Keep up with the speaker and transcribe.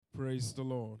Praise the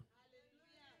Lord.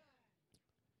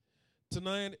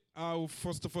 Tonight, I'll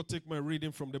first of all take my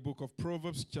reading from the book of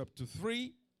Proverbs, chapter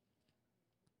 3.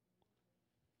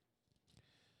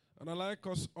 And I'd like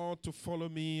us all to follow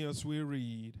me as we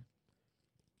read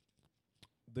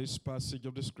this passage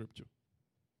of the scripture.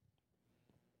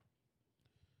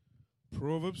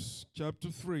 Proverbs, chapter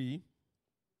 3.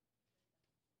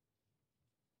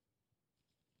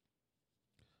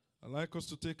 I'd like us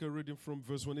to take a reading from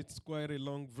verse 1. It's quite a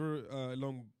long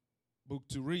book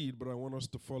to read, but I want us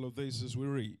to follow this as we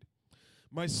read.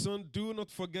 My son, do not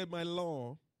forget my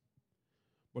law,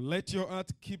 but let your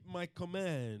heart keep my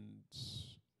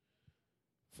commands.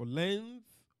 For length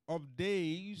of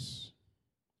days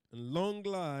and long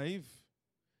life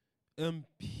and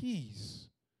peace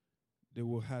they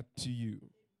will add to you.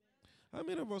 How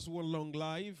many of us want long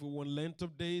life, we want length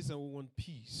of days, and we want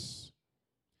peace?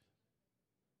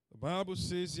 The Bible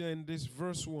says here in this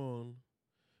verse 1,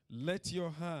 let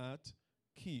your heart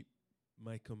keep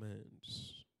my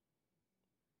commands.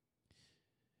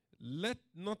 Let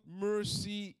not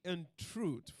mercy and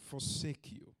truth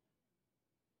forsake you.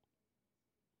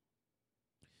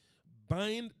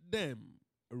 Bind them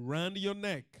around your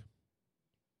neck.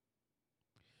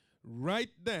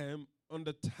 Write them on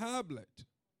the tablet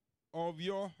of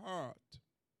your heart.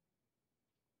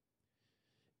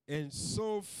 And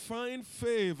so find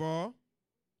favor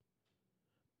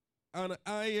and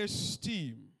high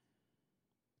esteem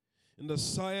in the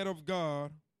sight of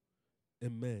God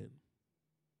and man.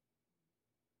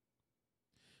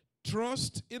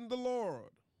 Trust in the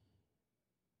Lord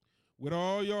with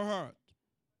all your heart,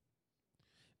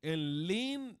 and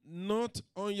lean not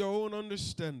on your own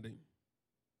understanding.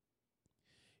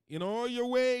 In all your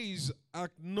ways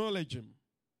acknowledge him,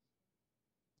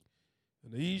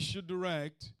 and he should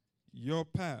direct your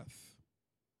path.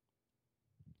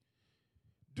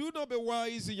 Do not be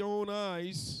wise in your own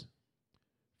eyes.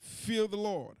 Fear the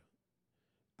Lord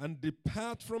and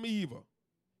depart from evil.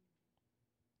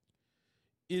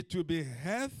 It will be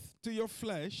health to your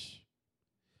flesh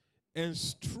and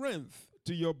strength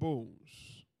to your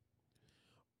bones.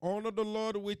 Honor the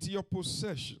Lord with your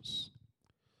possessions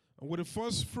and with the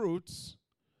first fruits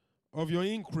of your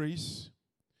increase,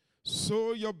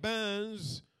 so your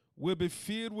barns will be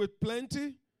filled with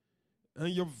plenty, and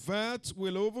your vats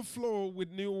will overflow with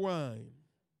new wine.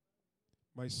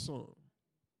 My son,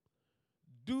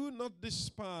 do not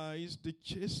despise the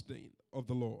chastening of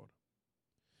the Lord,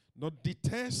 nor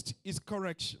detest his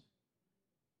correction.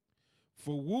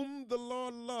 For whom the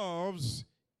Lord loves,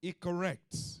 he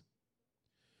corrects,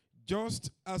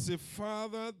 just as a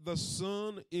father the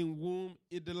son in whom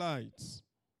he delights.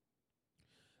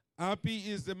 Happy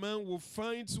is the man who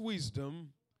finds wisdom,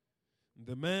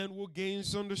 the man who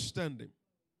gains understanding.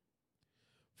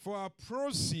 For our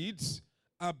proceeds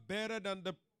are better than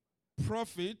the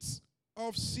profits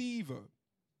of silver,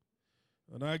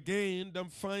 and our gain than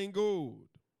fine gold.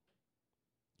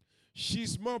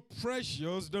 She's more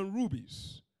precious than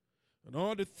rubies, and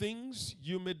all the things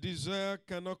you may desire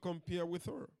cannot compare with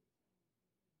her.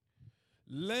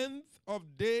 Length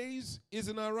of days is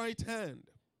in our right hand,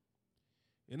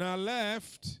 in our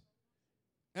left,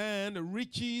 and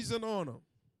riches and honor.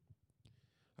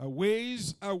 Our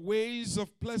ways are ways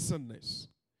of pleasantness,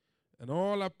 and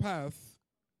all our paths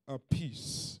are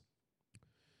peace.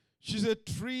 She's a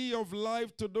tree of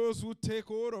life to those who take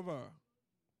hold of her,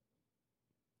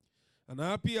 and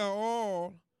happy are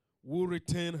all who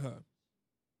retain her.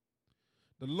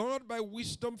 The Lord by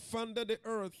wisdom founded the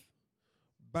earth.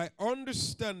 By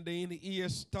understanding, he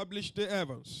established the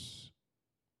heavens.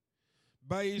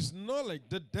 By his knowledge,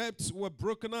 the depths were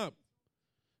broken up,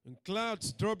 and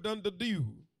clouds dropped down the dew.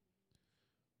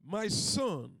 My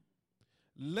son,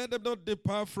 let them not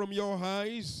depart from your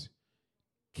eyes.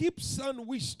 Keep sound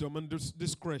wisdom and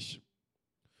discretion,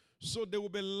 so there will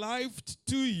be life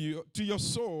to you, to your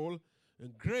soul,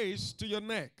 and grace to your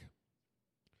neck.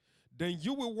 Then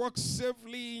you will walk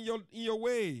safely in your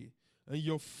way, and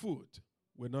your foot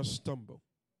will not stumble.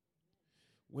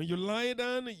 When you lie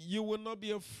down, you will not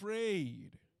be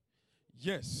afraid.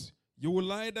 Yes, you will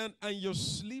lie down and your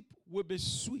sleep will be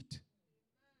sweet.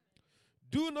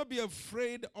 Do not be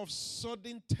afraid of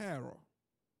sudden terror,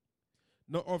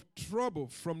 nor of trouble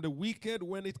from the wicked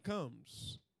when it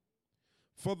comes.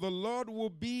 For the Lord will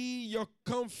be your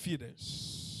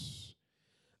confidence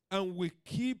and will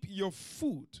keep your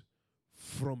foot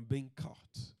from being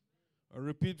caught. I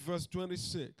repeat verse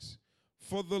 26.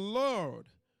 For the Lord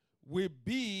will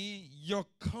be your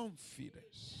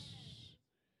confidence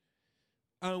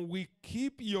and will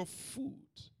keep your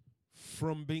foot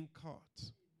from being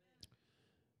caught.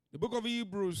 The book of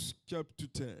Hebrews chapter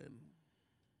 10.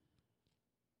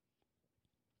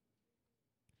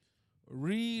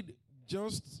 read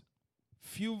just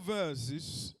few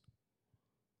verses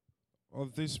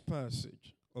of this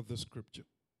passage of the scripture.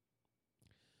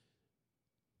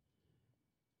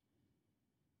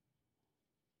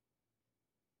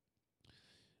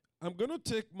 I'm going to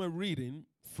take my reading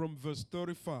from verse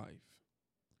 35.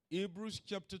 Hebrews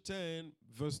chapter 10,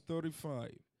 verse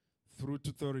 35 through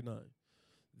to 39.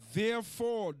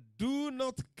 Therefore, do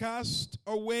not cast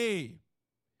away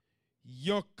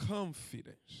your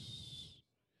confidence,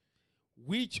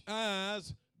 which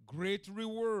has great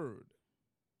reward.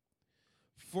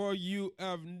 For you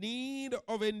have need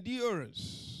of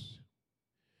endurance,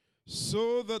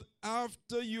 so that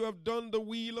after you have done the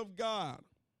will of God,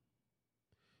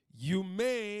 you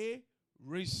may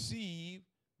receive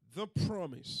the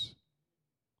promise.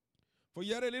 For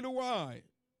yet a little while,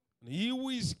 and he who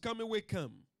is coming will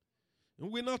come,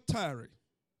 and will not tarry.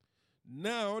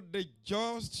 Now the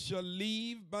just shall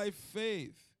live by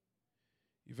faith.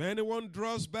 If anyone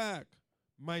draws back,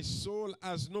 my soul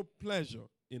has no pleasure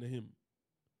in him.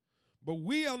 But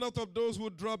we are not of those who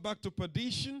draw back to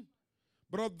perdition,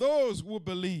 but of those who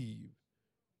believe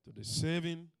to the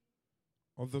saving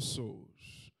of the souls.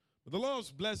 But the Lord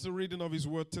bless the reading of his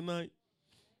word tonight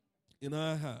in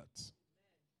our hearts.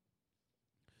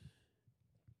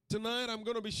 Tonight I'm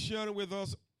going to be sharing with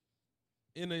us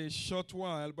in a short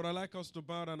while, but I'd like us to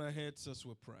bow down our heads as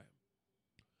we pray.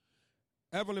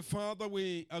 Heavenly Father,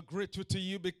 we are grateful to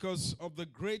you because of the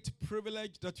great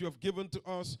privilege that you have given to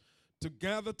us to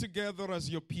gather together as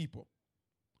your people.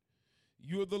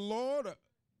 You are the Lord,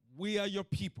 we are your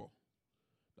people.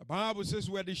 The Bible says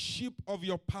we are the sheep of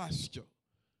your pasture.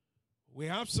 We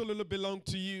absolutely belong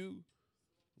to you.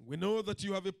 We know that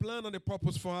you have a plan and a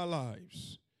purpose for our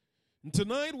lives. And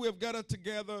tonight we have gathered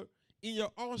together in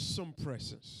your awesome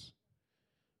presence,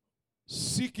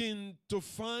 seeking to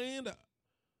find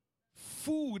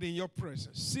food in your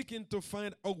presence, seeking to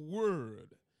find a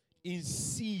word in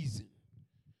season.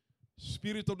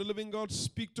 Spirit of the living God,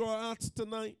 speak to our hearts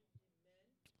tonight.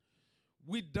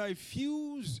 We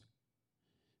diffuse,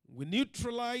 we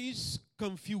neutralize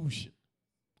confusion.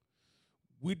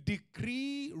 We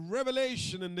decree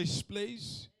revelation in this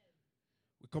place.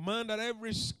 We command that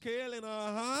every scale in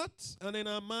our hearts and in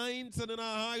our minds and in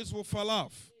our eyes will fall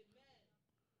off.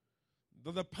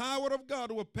 That the power of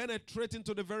God will penetrate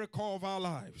into the very core of our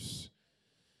lives.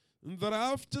 And that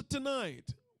after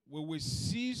tonight, we will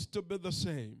cease to be the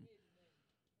same.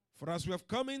 For as we have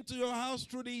come into your house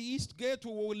through the east gate,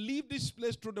 we will leave this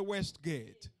place through the west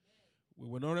gate. We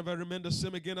will not ever remain the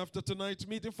same again after tonight's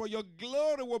meeting, for your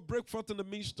glory will break forth in the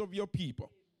midst of your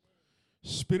people.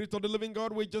 Spirit of the living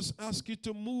God, we just ask you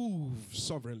to move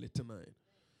sovereignly tonight.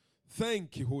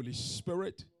 Thank you, Holy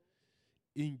Spirit.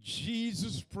 In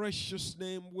Jesus' precious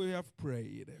name we have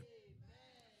prayed. Amen.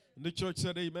 And the church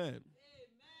said amen. Amen.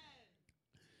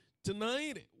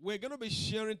 Tonight we're going to be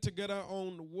sharing together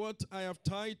on what I have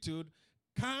titled,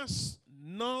 Cast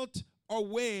Not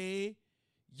Away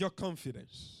Your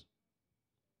Confidence.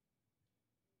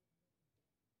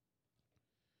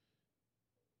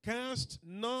 Cast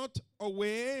not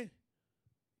away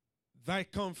thy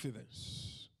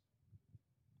confidence.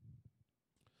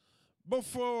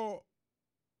 Before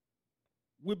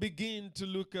we begin to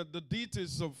look at the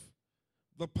details of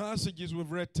the passages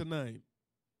we've read tonight,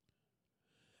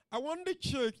 I want the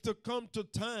church to come to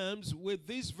terms with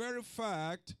this very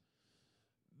fact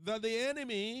that the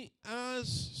enemy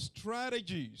has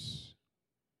strategies.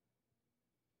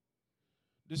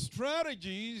 The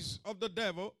strategies of the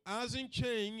devil hasn't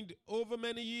changed over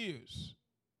many years.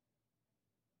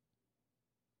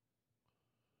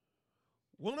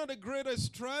 One of the greatest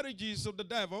strategies of the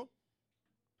devil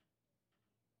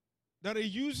that he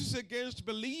uses against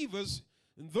believers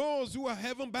and those who are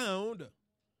heaven-bound,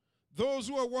 those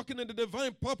who are walking in the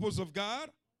divine purpose of God,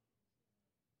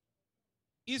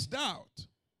 is doubt.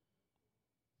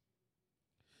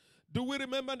 Do we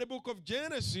remember the book of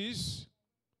Genesis,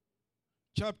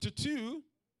 chapter 2,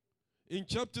 in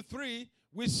chapter 3,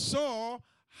 we saw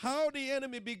how the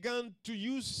enemy began to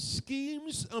use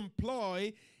schemes and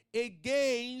ploy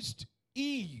against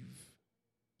Eve.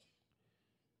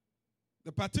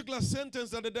 The particular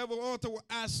sentence that the devil uttered was,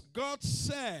 as God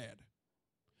said,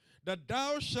 that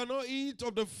thou shalt not eat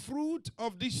of the fruit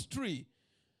of this tree.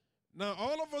 Now,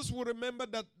 all of us will remember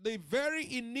that the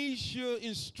very initial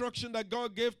instruction that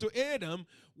God gave to Adam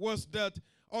was that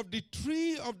of the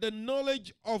tree of the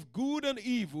knowledge of good and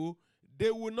evil,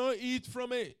 they will not eat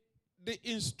from it. The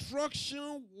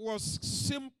instruction was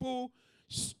simple,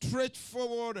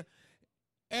 straightforward,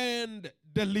 and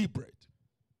deliberate.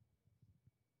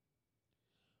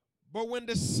 But when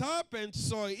the serpent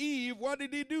saw Eve, what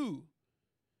did he do?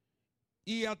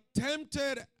 he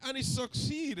attempted and he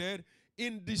succeeded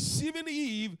in deceiving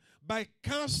Eve by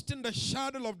casting the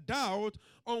shadow of doubt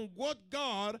on what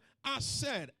God has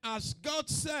said. As God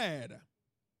said,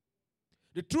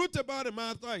 the truth about the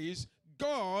matter is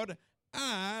God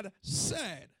had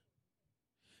said.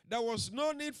 There was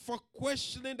no need for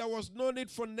questioning. There was no need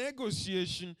for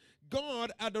negotiation.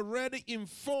 God had already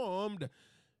informed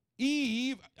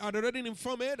Eve, had already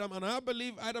informed Adam, and I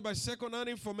believe either by second-hand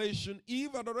information,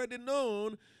 Eve had already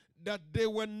known that they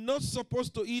were not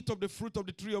supposed to eat of the fruit of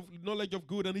the tree of knowledge of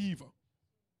good and evil.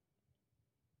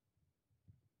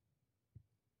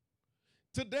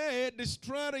 Today, the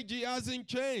strategy hasn't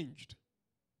changed.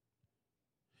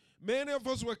 Many of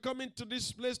us were coming to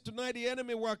this place tonight. The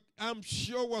enemy, I'm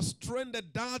sure, was throwing the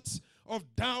darts of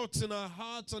doubts in our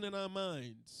hearts and in our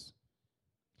minds.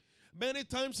 Many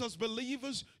times as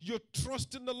believers, you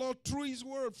trust in the Lord through His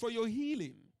word for your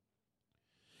healing.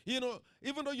 You know,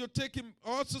 even though you're taking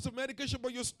all sorts of medication,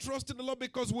 but you trust in the Lord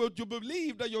because you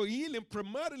believe that your healing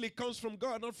primarily comes from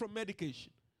God, not from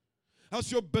medication.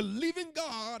 As you're believing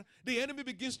God, the enemy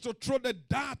begins to throw the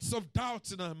darts of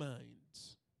doubts in our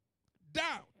minds.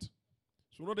 Doubt.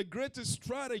 It's one of the greatest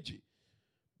strategies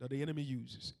that the enemy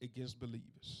uses against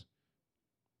believers.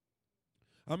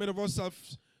 How many of us have,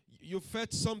 you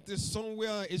felt something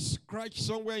somewhere, a scratch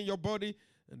somewhere in your body,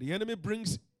 and the enemy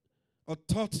brings a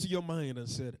thought to your mind and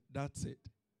said, that's it.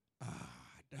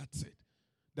 That's it.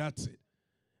 That's it.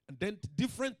 And then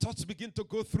different thoughts begin to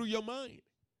go through your mind.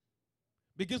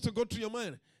 Begins to go through your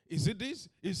mind. Is it this?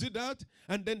 Is it that?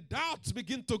 And then doubts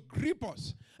begin to grip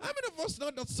us. How many of us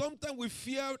know that sometimes we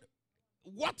fear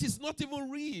what is not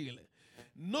even real?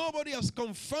 Nobody has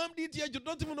confirmed it yet. You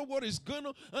don't even know what is going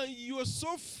on. And you are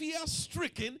so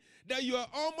fear-stricken that you are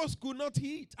almost could not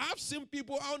eat. I've seen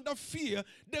people under fear.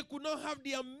 They could not have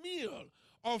their meal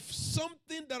of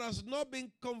something that has not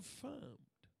been confirmed.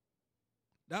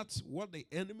 That's what the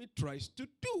enemy tries to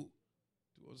do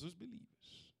to us as believers.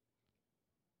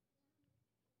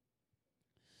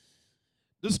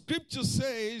 The scripture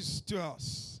says to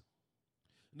us,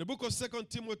 in the book of 2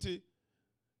 Timothy,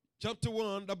 chapter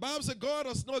 1, the Bible says God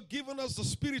has not given us the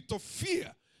spirit of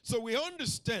fear. So we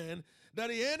understand that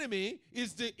the enemy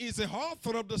is the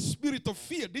author of the spirit of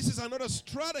fear. This is another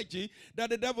strategy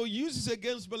that the devil uses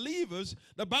against believers.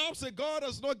 The Bible says God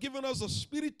has not given us a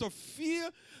spirit of fear,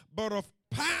 but of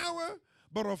power,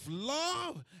 but of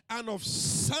love, and of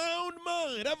sound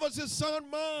mind. Everyone says sound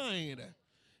mind.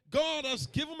 God has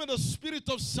given me the spirit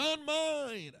of sound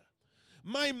mind.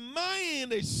 My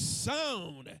mind is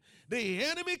sound. The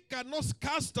enemy cannot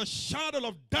cast a shadow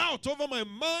of doubt over my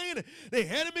mind. The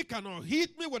enemy cannot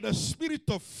hit me with the spirit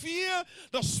of fear.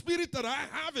 The spirit that I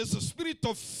have is the spirit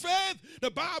of faith.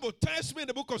 The Bible tells me in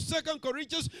the book of 2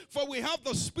 Corinthians, for we have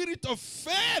the spirit of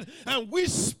faith, and we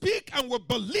speak and we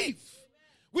believe.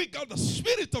 We got the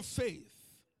spirit of faith,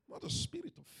 not the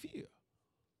spirit of fear.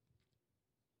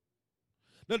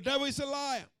 The devil is a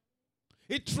liar.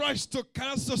 He tries to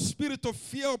cast a spirit of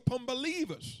fear upon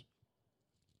believers.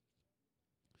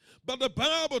 But the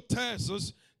Bible tells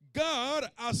us God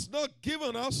has not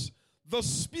given us the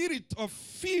spirit of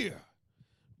fear,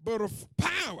 but of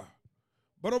power,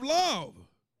 but of love,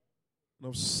 and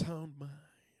of sound mind.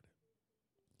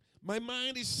 My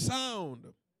mind is sound.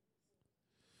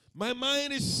 My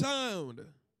mind is sound.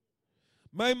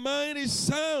 My mind is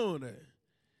sound.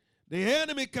 The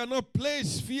enemy cannot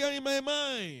place fear in my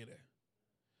mind.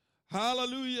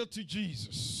 Hallelujah to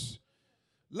Jesus.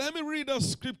 Let me read a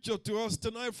scripture to us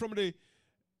tonight from the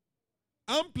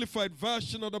Amplified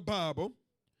Version of the Bible.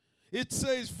 It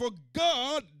says, for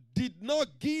God did not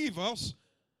give us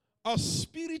a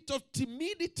spirit of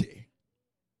timidity,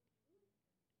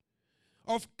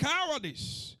 of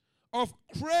cowardice, of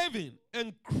craving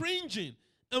and cringing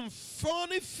and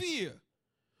phony fear,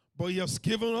 but He has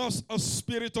given us a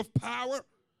spirit of power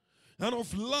and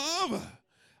of love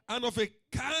and of a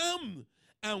calm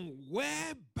and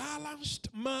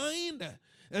well-balanced mind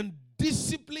and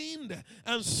disciplined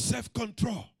and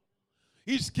self-control.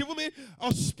 He's given me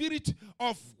a spirit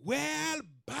of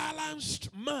well-balanced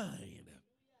mind.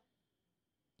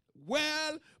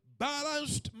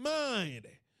 Well-balanced mind.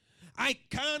 I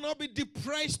cannot be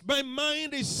depressed. My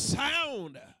mind is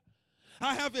sound.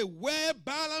 I have a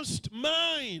well-balanced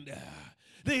mind.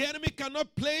 The enemy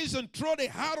cannot place and throw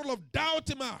the arrow of doubt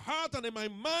in my heart and in my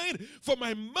mind, for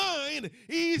my mind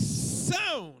is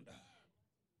sound.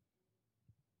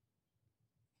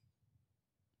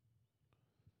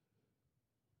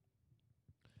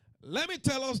 Let me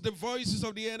tell us the voices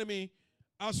of the enemy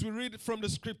as we read from the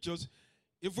scriptures.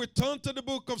 If we turn to the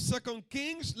book of 2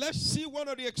 Kings, let's see one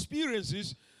of the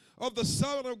experiences of the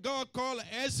servant of God called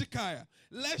Hezekiah.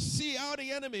 Let's see how the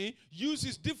enemy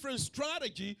uses different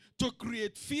strategy to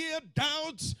create fear,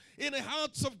 doubts in the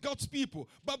hearts of God's people.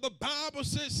 But the Bible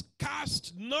says,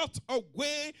 cast not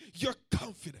away your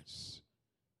confidence.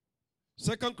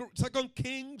 Second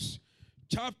Kings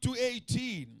chapter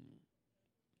 18.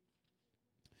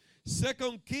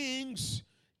 2 Kings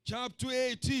chapter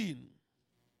 18.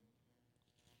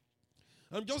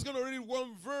 I'm just going to read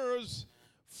one verse,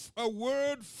 a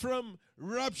word from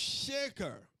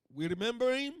Rabshakeh. We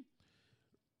remember him?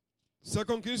 2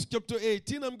 Kings chapter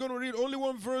 18. I'm going to read only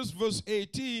one verse, verse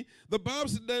 18. The Bible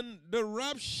said, then the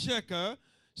Rabshakeh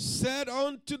said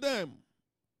unto them,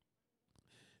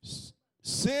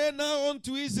 say now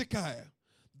unto Hezekiah,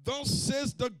 thus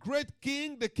says the great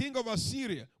king, the king of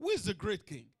Assyria. Who is the great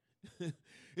king?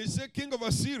 He said, king of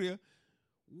Assyria,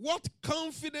 what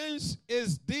confidence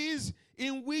is this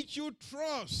in which you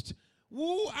trust?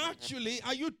 Who actually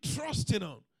are you trusting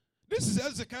on? This is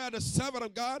Hezekiah, the servant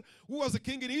of God, who was the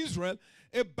king in Israel.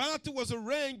 A battle was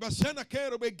arranged by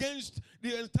Sennacherib against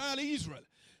the entire Israel.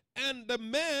 And the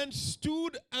man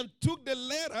stood and took the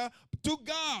letter to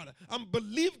God and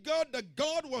believed God that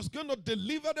God was going to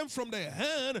deliver them from the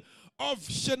hand of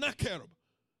Sennacherib.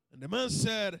 And the man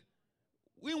said,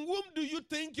 in whom do you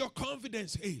think your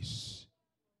confidence is?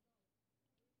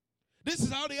 This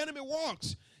is how the enemy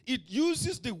works. It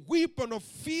uses the weapon of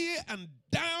fear and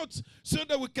doubt so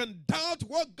that we can doubt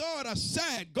what God has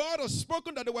said. God has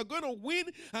spoken that they were going to win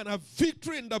and have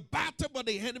victory in the battle, but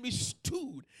the enemy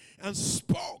stood and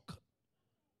spoke.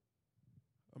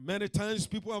 Many times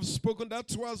people have spoken that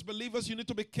to us believers. You need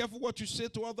to be careful what you say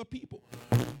to other people.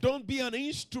 Don't be an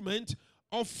instrument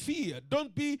of fear.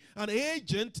 Don't be an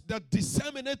agent that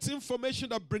disseminates information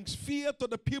that brings fear to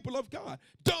the people of God.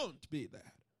 Don't be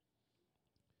that.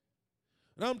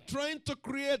 And I'm trying to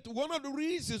create, one of the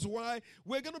reasons why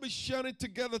we're going to be sharing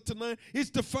together tonight is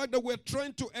the fact that we're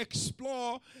trying to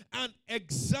explore and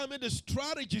examine the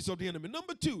strategies of the enemy.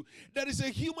 Number two, there is a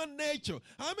human nature.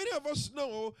 How many of us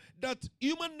know that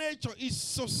human nature is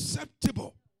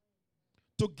susceptible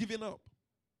to giving up?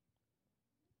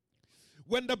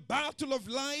 When the battle of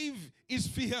life is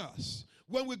fierce,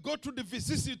 when we go through the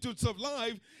vicissitudes of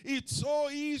life, it's so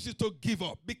easy to give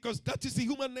up because that is the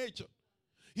human nature.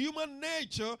 Human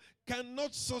nature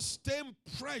cannot sustain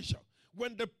pressure.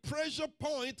 When the pressure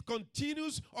point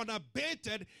continues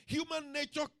unabated, human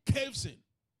nature caves in.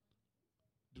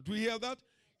 Did we hear that?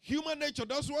 Human nature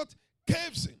does what?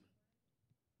 Caves in.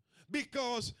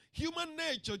 Because human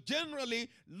nature generally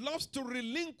loves to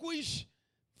relinquish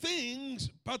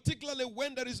things, particularly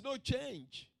when there is no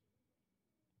change.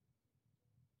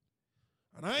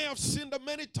 And I have seen that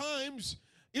many times.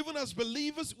 Even as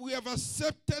believers, we have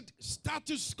accepted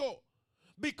status quo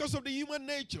because of the human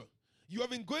nature. You have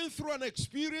been going through an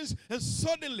experience and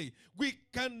suddenly we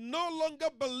can no longer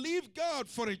believe God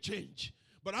for a change.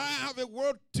 But I have a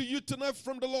word to you tonight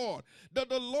from the Lord, that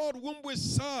the Lord whom we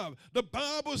serve, the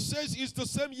Bible says is the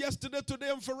same yesterday, today,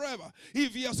 and forever.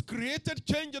 If he has created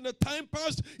change in the time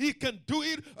past, he can do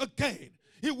it again.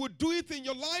 He would do it in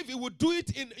your life. He would do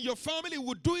it in your family. He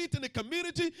would do it in the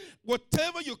community.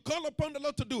 Whatever you call upon the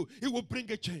Lord to do, he will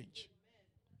bring a change.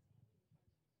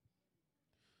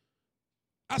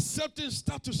 Accepting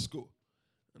status quo.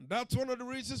 And that's one of the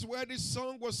reasons why this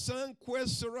song was sung, Que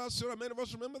Sera, Sera. Many of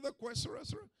us remember that? Que Sera,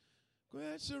 Sera.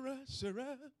 Que Sera,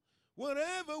 Sera.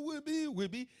 Whatever will be, will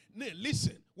be. Now,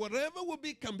 listen, whatever will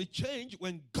be can be changed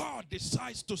when God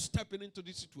decides to step into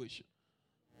this situation.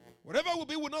 Whatever will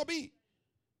be, will not be.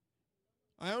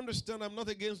 I understand I'm not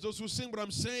against those who sing, but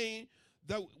I'm saying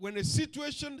that when a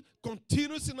situation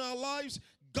continues in our lives,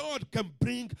 God can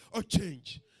bring a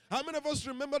change. How many of us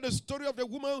remember the story of the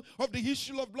woman of the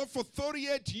issue of blood for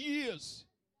 38 years?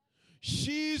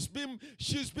 She's been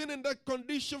in that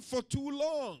condition for too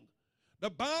long.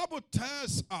 The Bible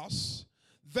tells us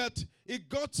that it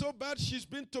got so bad she's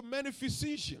been to many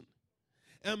physicians.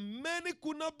 And many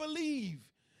could not believe.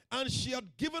 And she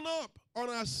had given up on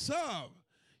herself.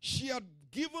 She had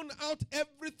given out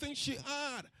everything she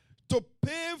had to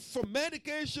pay for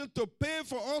medication, to pay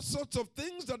for all sorts of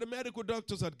things that the medical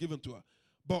doctors had given to her.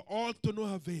 But all to no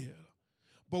avail.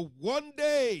 But one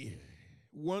day,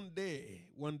 a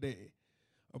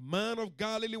man of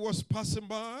Galilee was passing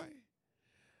by.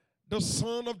 The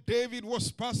son of David was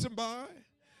passing by.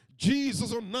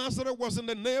 Jesus of Nazareth was in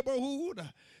the neighborhood.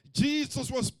 Jesus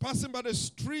was passing by the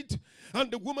street,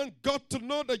 and the woman got to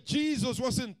know that Jesus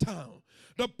was in town.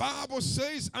 The Bible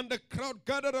says, and the crowd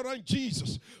gathered around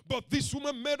Jesus. But this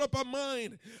woman made up her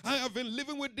mind. I have been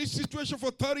living with this situation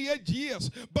for 38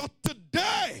 years. But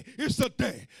today is the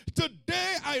day.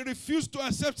 Today I refuse to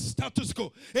accept status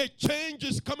quo. A change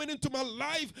is coming into my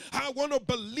life. I want to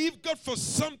believe God for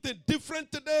something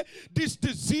different today. This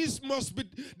disease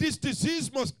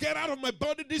must get out of my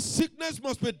body. This sickness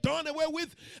must be done away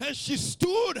with. And she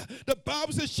stood. The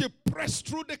Bible says she pressed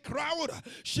through the crowd.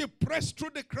 She pressed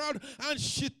through the crowd, and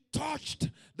she touched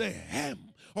the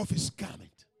hem of his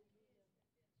garment.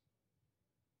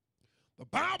 The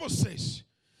Bible says,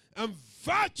 and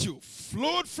virtue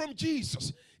flowed from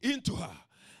Jesus into her,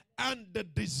 and the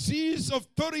disease of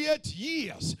 38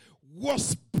 years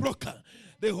was broken.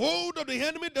 The hold of the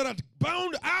enemy that had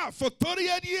bound her for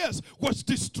 38 years was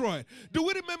destroyed. Do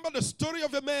we remember the story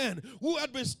of a man who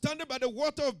had been standing by the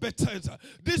water of Bethesda?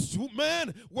 This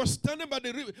man was standing by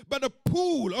the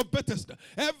pool of Bethesda.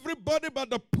 Everybody by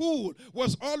the pool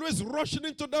was always rushing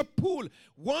into that pool.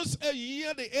 Once a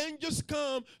year, the angels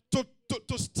come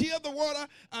to steer the water,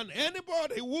 and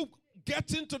anybody who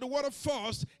gets into the water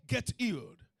first gets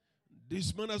healed.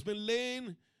 This man has been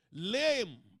laying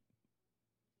lame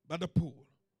by the pool.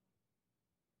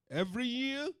 Every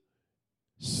year,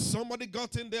 somebody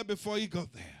got in there before he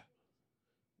got there.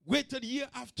 Waited year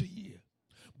after year.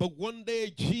 But one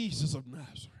day, Jesus of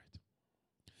Nazareth,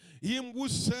 him who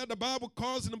said, the Bible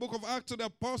calls in the book of Acts of the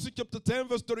Apostle, chapter 10,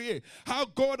 verse 38, how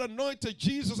God anointed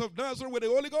Jesus of Nazareth with the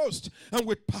Holy Ghost and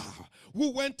with power,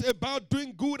 who went about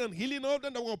doing good and healing all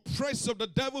them that were oppressed of the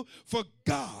devil, for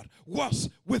God was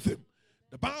with him.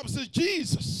 The Bible says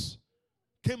Jesus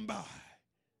came by.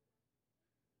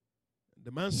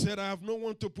 The man said, I have no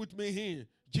one to put me here.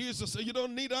 Jesus said, you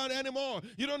don't need that anymore.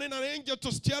 You don't need an angel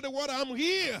to steer the water. I'm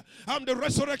here. I'm the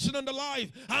resurrection and the life.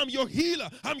 I'm your healer.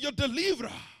 I'm your deliverer.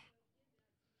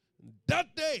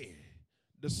 That day,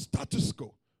 the status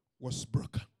quo was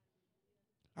broken.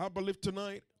 I believe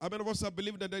tonight, how many of us have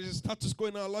believed that there is a status quo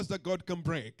in our lives that God can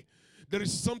break? There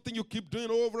is something you keep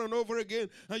doing over and over again,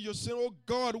 and you're saying, oh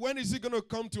God, when is it going to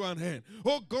come to an end?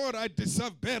 Oh God, I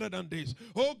deserve better than this.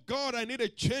 Oh God, I need a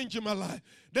change in my life.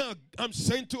 Now, I'm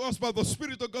saying to us by the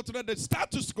Spirit of God tonight that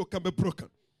status quo can be broken.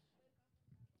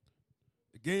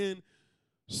 Again,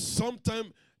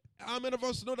 sometimes, how many of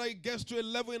us know that it gets to a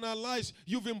level in our lives,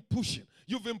 you've been pushing.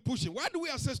 You've been pushing. Why do we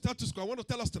assess status quo? I want to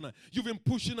tell us tonight. You've been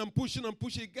pushing and pushing and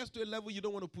pushing. It gets to a level you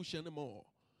don't want to push anymore.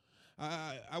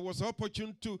 I was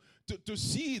opportune to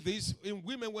see this in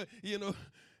women where,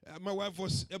 my wife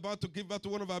was about to give birth to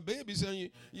one of our babies, and,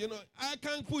 I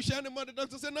can't push anymore. The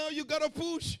doctor said, no, you got to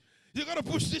push. You got to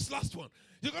push this last one.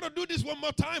 You got to do this one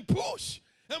more time. Push.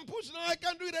 And push. No, I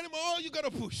can't do it anymore. Oh, you got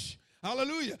to push.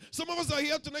 Hallelujah. Some of us are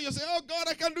here tonight. You say, oh, God,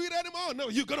 I can't do it anymore. No,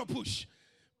 you got to push.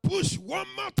 Push one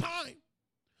more time.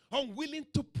 Unwilling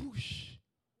to push.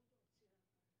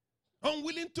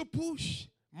 Unwilling to push.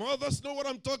 Mothers know what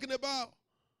I'm talking about.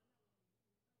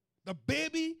 The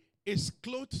baby is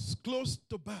close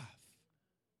to birth.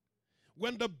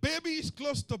 When the baby is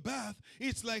close to birth,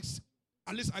 it's like,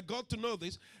 at least I got to know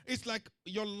this, it's like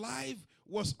your life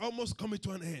was almost coming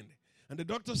to an end. And the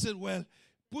doctor said, well,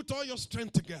 put all your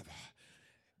strength together.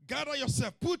 Gather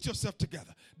yourself, put yourself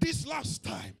together. This last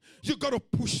time, you got to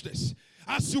push this.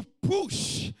 As you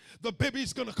push, the baby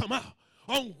is going to come out.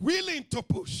 Unwilling to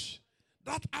push.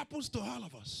 That happens to all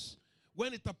of us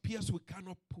when it appears we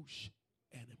cannot push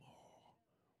anymore.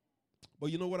 But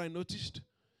you know what I noticed?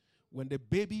 When the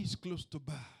baby is close to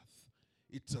birth,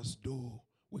 it's as though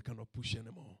we cannot push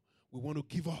anymore. We want to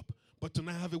give up. But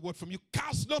tonight I have a word from you.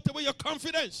 Cast not away your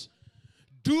confidence.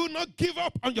 Do not give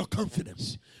up on your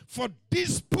confidence. For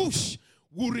this push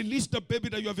will release the baby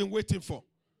that you have been waiting for.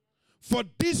 For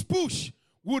this push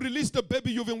will release the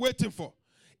baby you've been waiting for.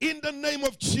 In the name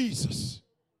of Jesus.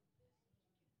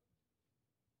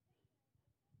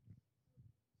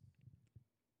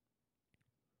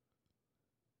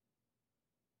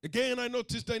 Again, I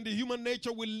noticed that in the human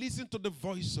nature, we listen to the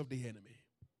voice of the enemy.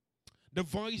 The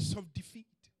voice of defeat.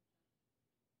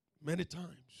 Many times.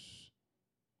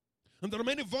 And there are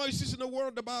many voices in the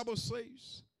world, the Bible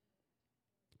says.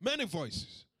 Many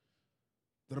voices.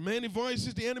 There are many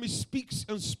voices. The enemy speaks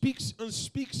and speaks and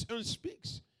speaks and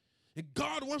speaks. And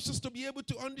God wants us to be able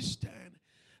to understand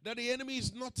that the enemy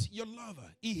is not your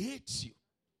lover. He hates you.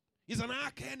 He's an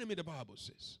arch enemy, the Bible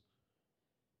says.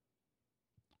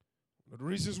 The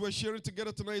reasons we're sharing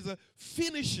together tonight is that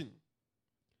finishing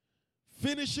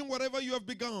whatever you have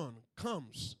begun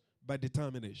comes by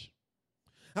determination.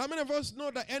 How many of us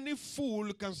know that any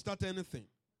fool can start anything?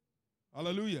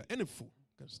 Hallelujah. Any fool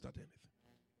can start anything.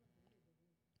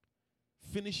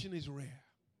 finishing is rare.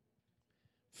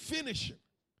 Finishing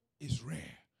is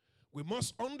rare. We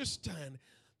must understand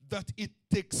that it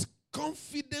takes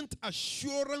confident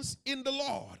assurance in the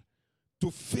Lord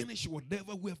to finish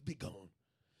whatever we have begun.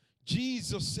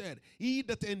 Jesus said, he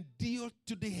that endureth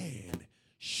to the end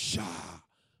shall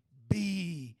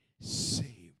be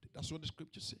saved. That's what the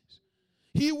scripture says.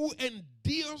 He who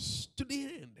endures to the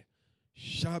end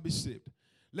shall be saved.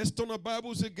 Let's turn our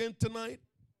Bibles again tonight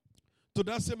to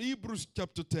that same Hebrews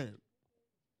chapter 10.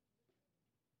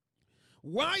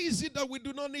 Why is it that we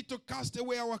do not need to cast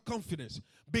away our confidence?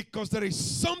 Because there is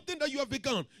something that you have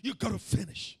begun. You got to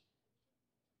finish.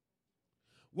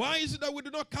 Why is it that we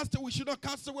should not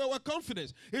cast away our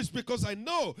confidence? It's because I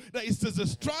know that it's the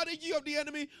strategy of the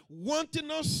enemy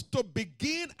wanting us to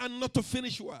begin and not to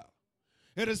finish well.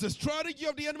 It is the strategy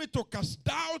of the enemy to cast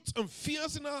doubts and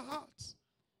fears in our hearts.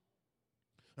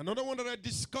 Another one that I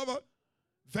discovered,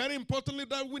 very importantly,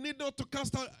 that we need not to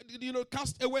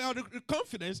cast away our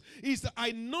confidence, is that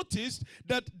I noticed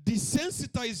that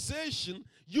desensitization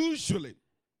usually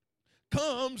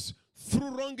comes through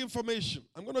wrong information.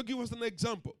 I'm going to give us an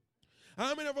example.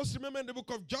 How many of us remember in the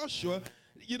book of Joshua,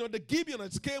 the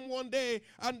Gibeonites came one day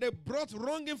and they brought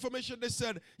wrong information. They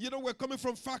said, we're coming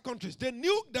from far countries. They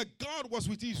knew that God was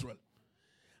with Israel.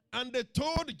 And they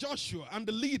told Joshua and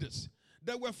the leaders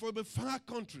that were from a far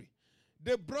country.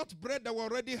 They brought bread that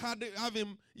already had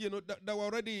that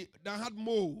had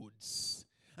molds.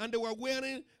 And they were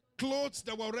wearing clothes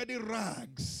that were already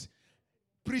rags,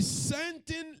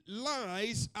 presenting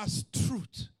lies as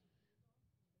truth.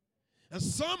 And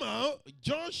somehow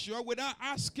Joshua, without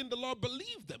asking the Lord,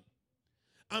 believed them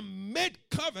and made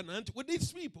covenant with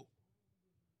these people,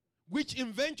 which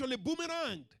eventually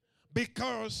boomeranged,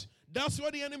 because that's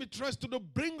what the enemy tries to do: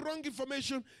 bring wrong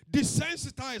information,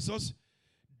 desensitize us,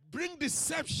 bring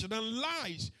deception and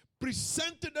lies,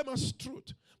 presenting them as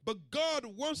truth. But God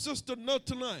wants us to know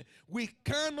tonight, we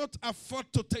cannot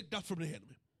afford to take that from the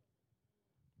enemy.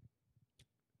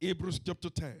 Hebrews chapter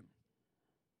 10.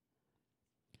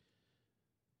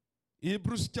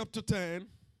 Hebrews chapter 10,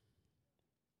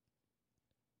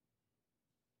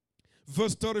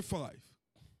 verse 35.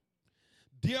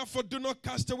 Therefore, do not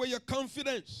cast away your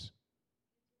confidence.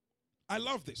 I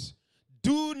love this.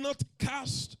 Do not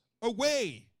cast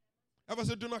away. Ever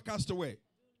say, do not cast away.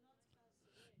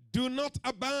 Do not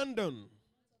abandon.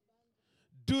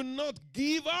 Do not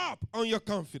give up on your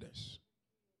confidence.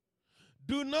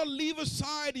 Do not leave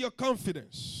aside your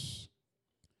confidence.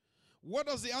 What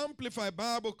does the Amplified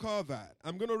Bible call that?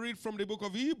 I'm going to read from the book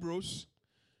of Hebrews,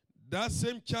 that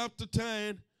same chapter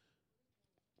 10,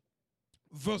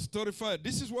 verse 35.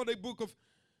 This is what the book of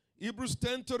Hebrews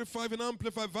 10:35 in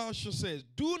Amplified version says.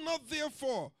 Do not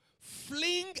therefore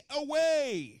fling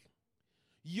away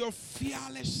your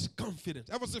fearless confidence.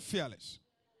 Ever say fearless?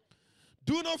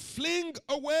 Do not fling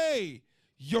away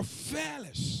your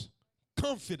fearless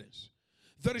confidence.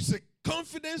 There is a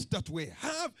confidence that we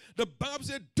have. The Bible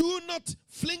said, do not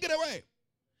fling it away.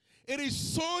 It is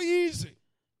so easy.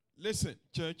 Listen,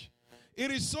 church. It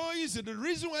is so easy. The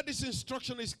reason why this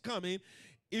instruction is coming,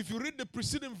 if you read the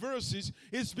preceding verses,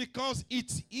 is because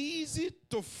it's easy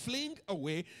to fling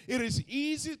away. It is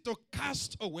easy to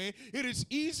cast away. It is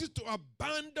easy to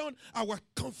abandon our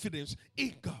confidence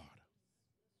in God.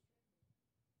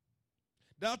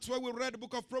 That's why we read the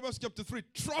book of Proverbs chapter 3.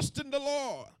 Trust in the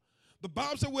Lord. The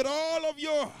Bible says, with all of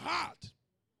your heart,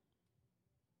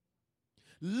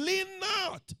 lean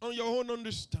not on your own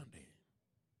understanding.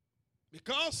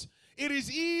 Because it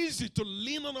is easy to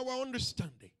lean on our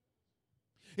understanding.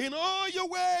 In all your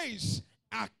ways,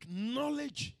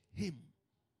 acknowledge Him.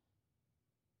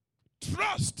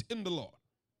 Trust in the Lord.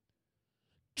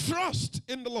 Trust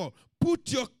in the Lord.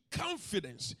 Put your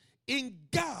confidence in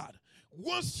God.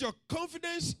 Once your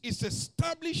confidence is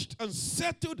established and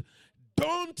settled,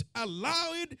 don't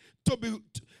allow it to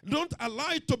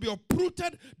be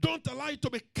uprooted. Don't allow it to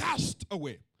be cast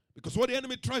away. Because what the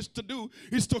enemy tries to do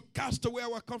is to cast away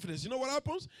our confidence. You know what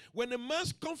happens? When a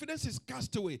man's confidence is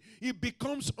cast away, it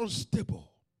becomes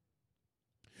unstable.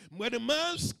 When a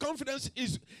man's confidence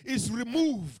is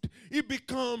removed, it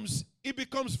becomes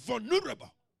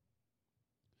vulnerable.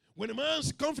 When a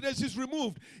man's confidence is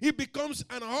removed, it becomes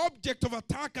an object of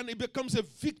attack and it becomes a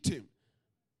victim.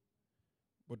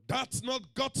 But that's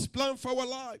not God's plan for our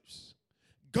lives.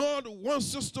 God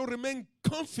wants us to remain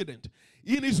confident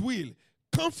in His will,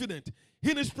 confident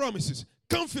in His promises,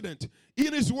 confident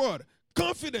in His word,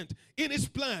 confident in His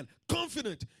plan,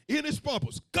 confident in His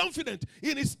purpose, confident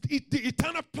in the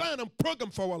eternal plan and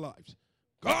program for our lives.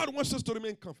 God wants us to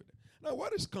remain confident. Now,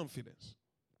 what is confidence?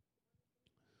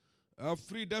 I have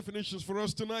three definitions for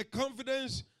us tonight.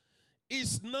 Confidence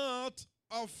is not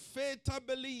of faith I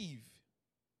believe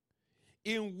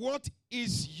in what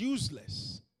is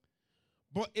useless,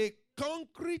 but a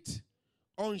concrete,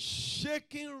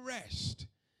 unshaken rest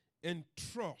and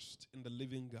trust in the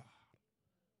living God.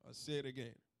 I'll say it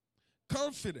again.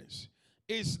 Confidence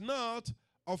is not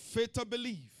of faith I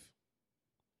believe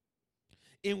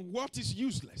in what is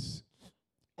useless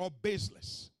or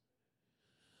baseless,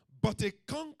 but a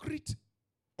concrete,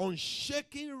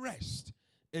 unshaken rest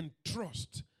and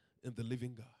trust in the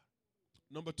living God.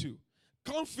 Number 2,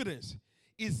 confidence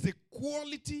is the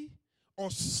quality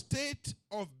or state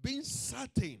of being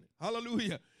certain.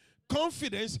 Hallelujah.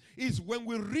 Confidence is when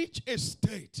we reach a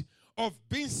state of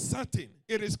being certain.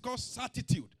 It is called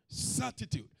certitude.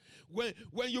 Certitude. When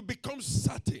you become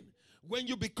certain, when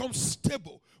you become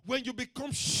stable, when you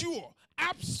become sure,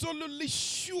 absolutely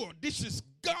sure, this is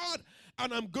God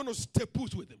and I'm going to stay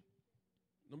put with him.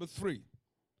 Number 3,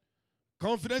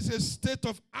 confidence is a state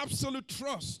of absolute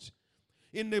trust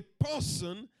in a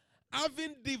person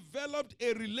having developed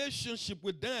a relationship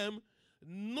with them,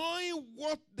 knowing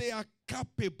what they are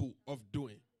capable of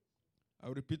doing.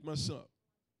 I'll repeat myself.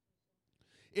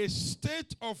 A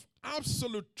state of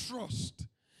absolute trust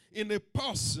in a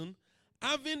person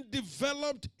having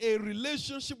developed a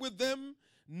relationship with them,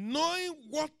 knowing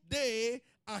what they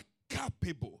are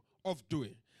capable of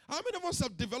doing. How many of us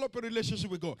have developed a relationship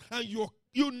with God and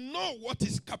you know what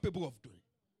he's capable of doing?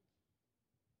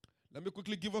 Let me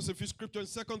quickly give us a few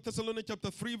scriptures in 2 Thessalonians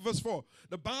chapter 3 verse 4.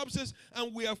 The Bible says,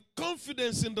 and we have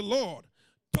confidence in the Lord,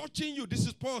 touching you, this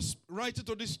is Paul writing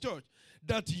to this church,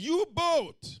 that you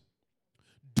both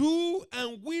do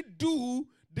and we do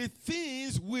the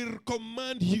things we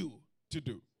command you to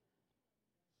do.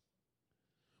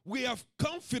 We have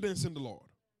confidence in the Lord.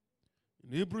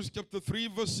 In Hebrews chapter 3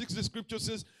 verse 6, the scripture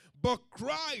says, but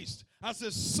Christ has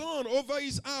a son over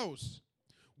his house,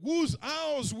 whose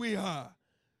house we are,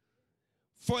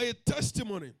 for a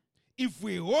testimony, if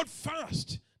we hold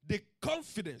fast the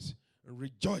confidence and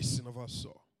rejoicing of our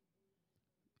soul.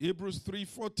 Hebrews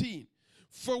 3:14,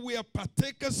 for we are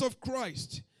partakers of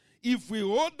Christ, if we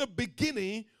hold the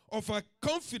beginning of our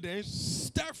confidence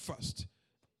steadfast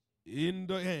in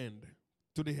the end,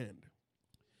 to the end.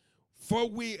 For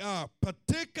we are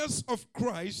partakers of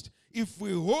Christ, if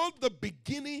we hold the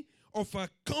beginning of our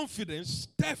confidence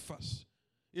steadfast.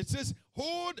 It says,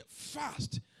 hold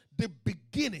fast the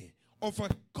beginning of our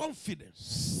confidence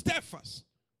steadfast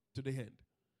to the end.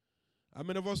 How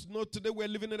many of us know today we're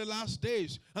living in the last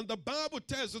days? And the Bible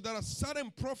tells us there are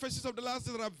certain prophecies of the last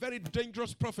days that are very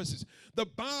dangerous prophecies. The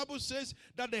Bible says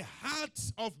that the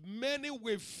hearts of many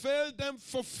will fail them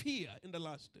for fear in the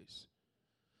last days.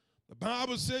 The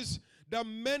Bible says that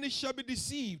many shall be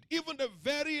deceived. Even the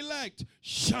very elect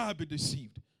shall be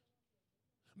deceived.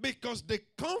 Because the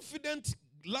confident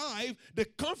life, the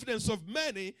confidence of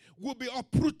many will be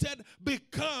uprooted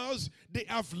because they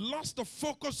have lost the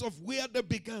focus of where they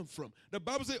began from. The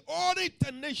Bible says, hold it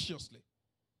tenaciously.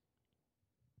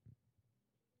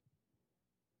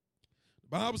 The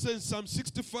Bible says in Psalm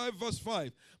 65 verse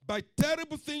 5, by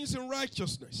terrible things in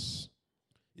righteousness.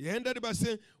 He ended it by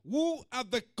saying, who are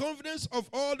the confidence of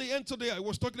all the ends of the earth? He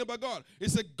was talking about God. He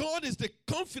said, God is the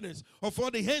confidence of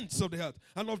all the ends of the earth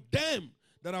and of them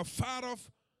that are far off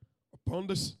upon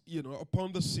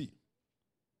the sea.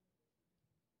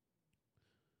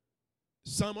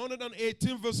 Psalm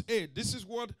 118 verse 8. This is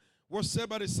what was said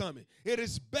by the psalmist. It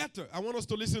is better, I want us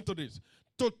to listen to this,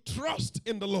 to trust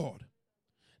in the Lord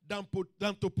than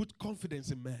to put confidence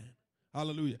in man.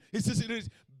 Hallelujah. He says it is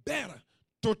better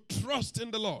to trust in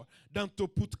the Lord than to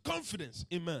put confidence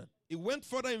in man. He went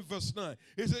further in verse 9.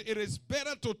 He said it is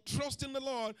better to trust in the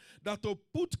Lord than to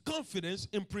put confidence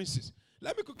in princes.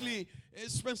 Let me quickly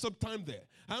spend some time there.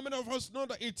 How many of us know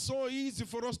that it's so easy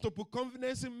for us to put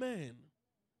confidence in man?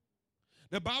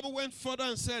 The Bible went further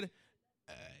and said,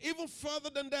 even further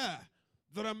than that,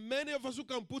 there are many of us who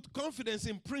can put confidence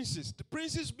in princes. The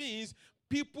princes means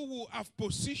people who have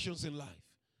positions in life.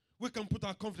 We can put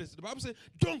our confidence. The Bible says,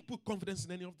 don't put confidence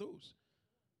in any of those.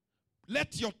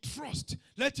 Let your trust,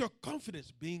 let your confidence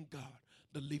be in God,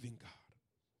 the living God.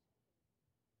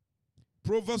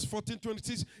 Proverbs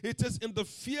 14:26, it says, in the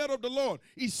fear of the Lord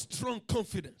is strong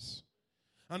confidence,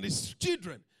 and his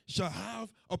children shall have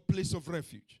a place of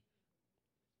refuge.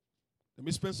 Let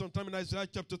me spend some time in Isaiah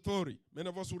chapter 30. Many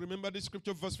of us will remember this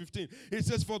scripture, verse 15. It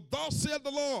says, for thus saith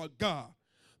the Lord God,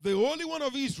 the Holy One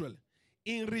of Israel,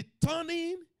 in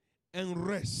returning and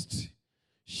rest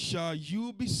shall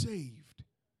you be saved.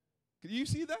 Can you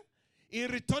see that?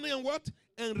 In returning and what?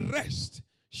 And rest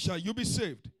shall you be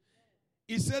saved.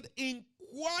 He said, in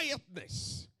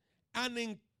quietness and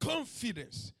in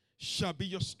confidence shall be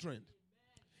your strength.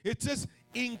 It says,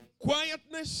 in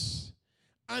quietness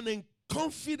and in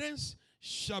confidence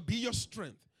shall be your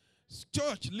strength.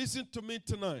 Church, listen to me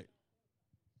tonight.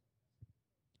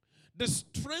 The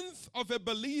strength of a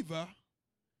believer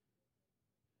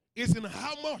is in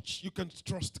how much you can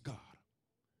trust God.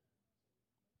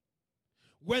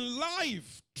 When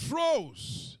life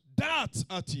throws darts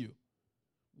at you,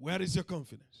 where is your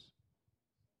confidence?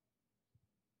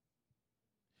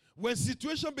 When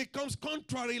situation becomes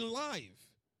contrary in life,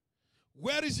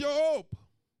 where is your hope?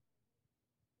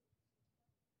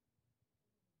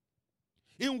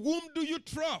 In whom do you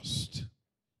trust?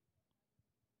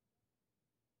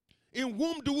 In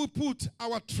whom do we put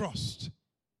our trust?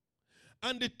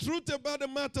 And the truth about the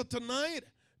matter tonight,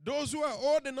 those who are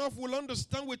old enough will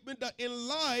understand with me that in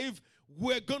life,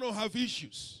 we're going to have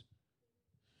issues.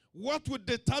 What will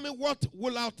determine what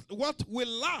will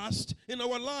last in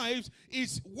our lives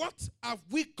is what have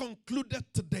we concluded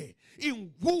today?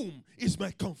 In whom is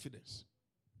my confidence?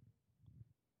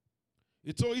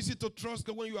 It's so easy to trust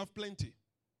God when you have plenty.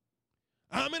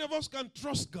 How many of us can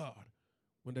trust God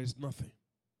when there is nothing?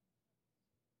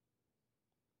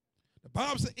 The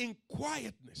Bible says, in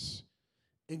quietness,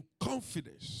 in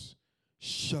confidence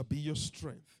shall be your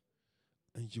strength,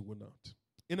 and you will not.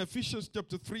 In Ephesians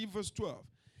chapter 3, verse 12,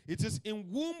 it says, in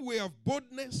whom we have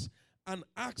boldness and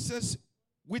access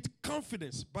with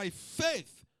confidence by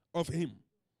faith of him.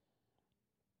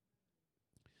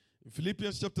 In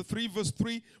Philippians chapter 3, verse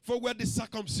 3, for we are the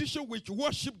circumcision which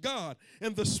worship God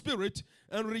in the Spirit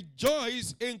and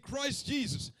rejoice in Christ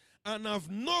Jesus and have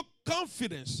no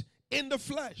confidence in the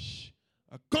flesh.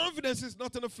 Our confidence is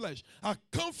not in the flesh. Our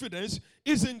confidence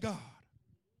is in God.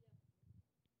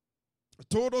 I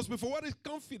told us before, what is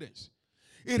confidence?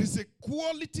 It is a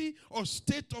quality or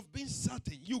state of being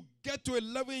certain. You get to a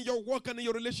level in your work and in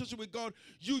your relationship with God,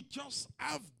 you just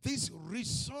have this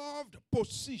resolved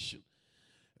position.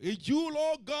 In you,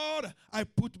 Lord God, I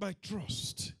put my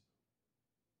trust.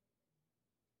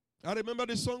 I remember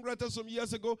the songwriter some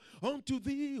years ago, unto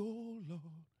thee, O Lord,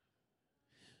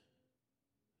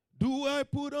 do I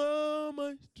put all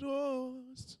my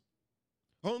trust.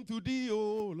 Unto thee,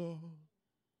 O Lord.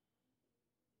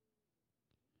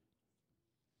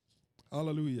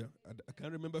 Hallelujah. I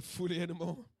can't remember fully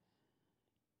anymore.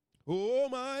 Oh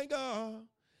my God,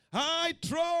 I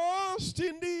trust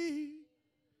in thee.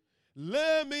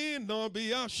 Let me not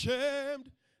be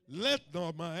ashamed. Let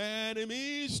not my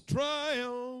enemies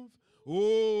triumph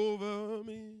over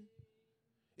me.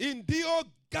 In thee, oh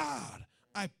God,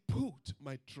 I put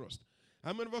my trust.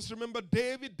 How many of us remember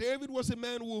David? David was a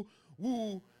man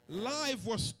who life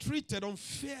was treated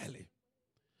unfairly.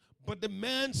 But the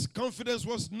man's confidence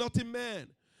was not in man.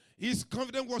 His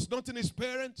confidence was not in his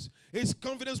parents. His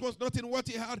confidence was not in what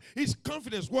he had. His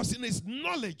confidence was in his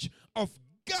knowledge of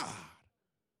God.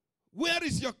 Where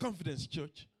is your confidence,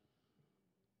 church?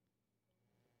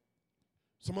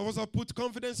 Some of us have put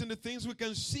confidence in the things we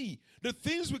can see. The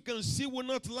things we can see will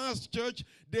not last, church.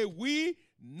 They will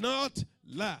not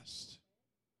last.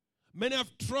 Many have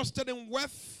trusted in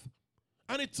wealth,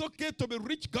 and it's okay to be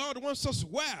rich. God wants us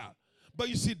well. But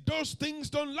you see, those things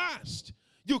don't last.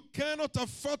 You cannot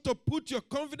afford to put your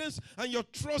confidence and your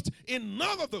trust in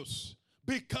none of those,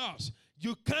 because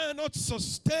you cannot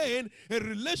sustain a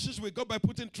relationship with God by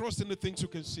putting trust in the things you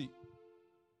can see.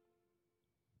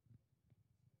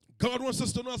 God wants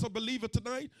us to know as a believer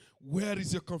tonight, where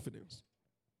is your confidence?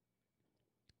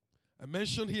 I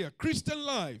mentioned here, Christian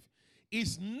life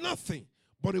is nothing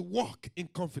but a walk in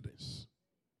confidence.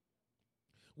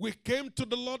 We came to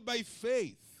the Lord by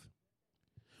faith.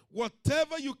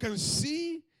 Whatever you can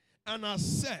see and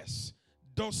assess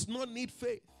does not need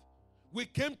faith. We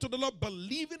came to the Lord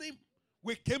believing him.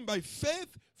 We came by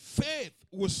faith. Faith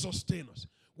will sustain us.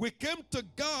 We came to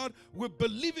God with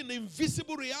believing the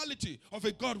invisible reality of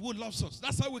a God who loves us.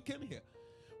 That's how we came here.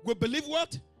 We believe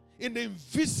what? In the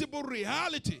invisible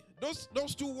reality.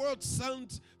 Those two words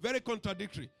sound very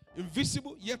contradictory.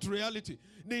 Invisible yet reality.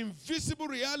 The invisible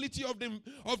reality of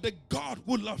the God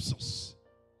who loves us.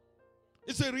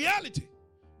 It's a reality.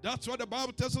 That's what the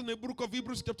Bible tells us in the book of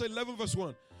Hebrews chapter 11 verse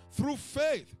 1. Through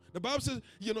faith. The Bible says,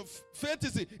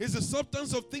 faith is the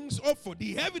substance of things hoped for,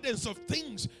 the evidence of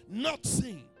things not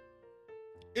seen.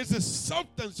 It's the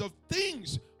substance of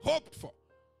things hoped for,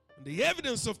 and the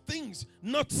evidence of things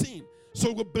not seen.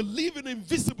 So we believe in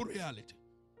invisible reality.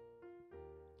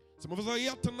 Some of us are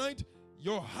here tonight.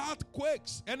 Your heart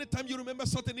quakes anytime you remember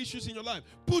certain issues in your life.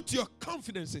 Put your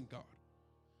confidence in God.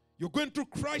 You're going through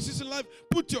crisis in life.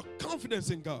 Put your confidence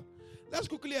in God. Let's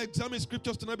quickly examine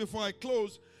scriptures tonight before I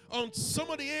close on some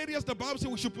of the areas the Bible says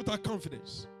we should put our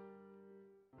confidence.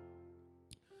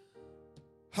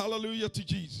 Hallelujah to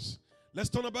Jesus. Let's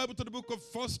turn our Bible to the book of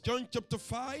 1 John chapter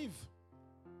 5.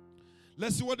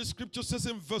 Let's see what the scripture says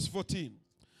in verse 14.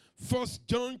 1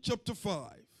 John chapter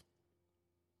 5.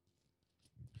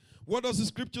 What does the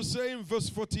scripture say in verse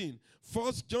 14?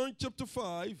 1 John chapter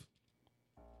 5.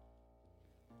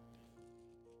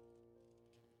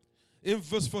 In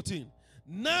verse 14.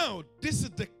 Now, this is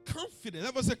the confidence.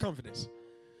 That was the confidence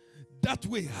that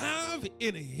we have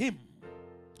in him.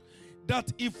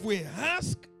 That if we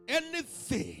ask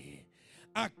anything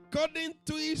according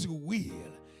to his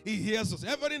will, he hears us.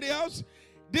 Everybody in the house?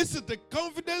 This is the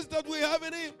confidence that we have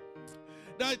in him.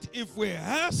 That if we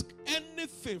ask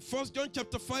anything, 1 John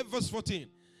chapter 5 verse 14.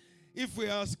 If we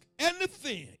ask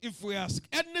anything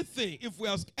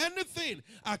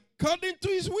according to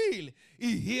his will,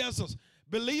 he hears us.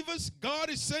 Believers, God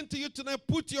is saying to you tonight,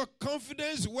 put your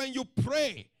confidence when you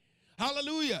pray.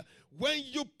 Hallelujah. When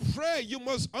you pray, you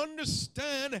must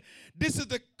understand this is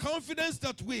the confidence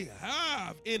that we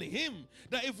have in him.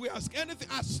 That if we ask anything,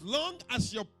 as long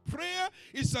as your prayer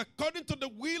is according to the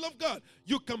will of God,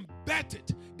 you can bet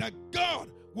it that God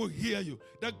will hear you.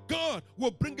 That God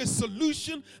will bring a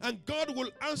solution and God will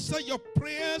answer your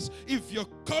prayers if your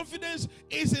confidence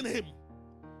is in him.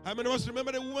 How many of us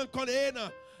remember the woman called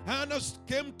Hannah? Hannah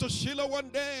came to Shiloh one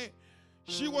day.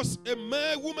 She was a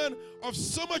woman of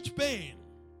so much pain.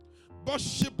 But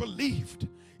she believed,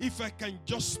 if I can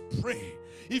just pray,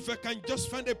 if I can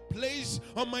just find a place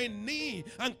on my knee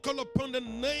and call upon the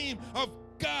name of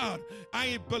God,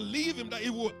 I believe him that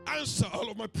he will answer all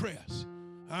of my prayers.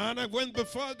 And I went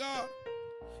before God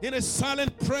in a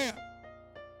silent prayer.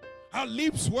 Her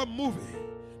lips were moving.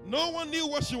 No one knew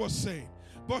what she was saying,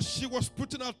 but she was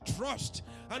putting her trust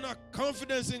and her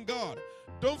confidence in God.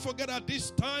 Don't forget at this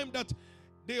time that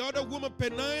the other woman,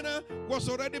 Peninnah, was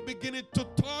already beginning to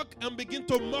talk and begin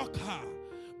to mock her.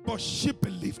 But she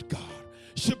believed God.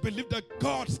 She believed that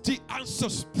God still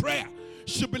answers prayer.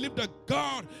 She believed that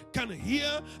God can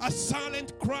hear a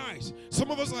silent cries.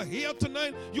 Some of us are here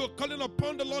tonight. You're calling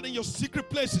upon the Lord in your secret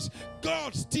places.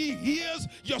 God still hears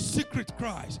your secret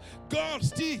cries. God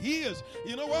still hears.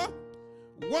 You know what?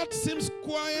 What seems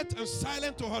quiet and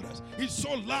silent to others is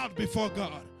so loud before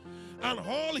God. And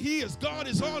all he is, God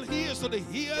is all he is to the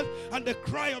ear and the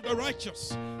cry of the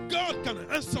righteous. God can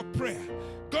answer prayer.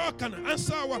 God can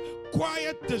answer our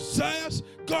quiet desires.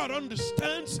 God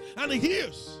understands and he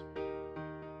hears.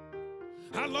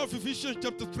 I love Ephesians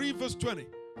chapter 3 verse 20.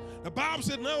 The Bible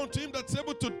said, now unto him that's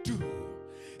able to do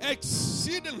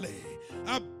exceedingly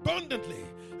abundantly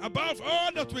above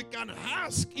all that we can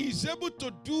ask. He's able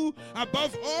to do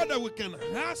above all that we can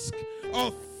ask or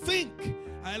think.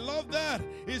 I love that.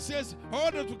 It says,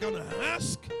 all that we can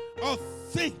ask or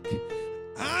think.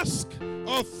 Ask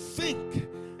or think.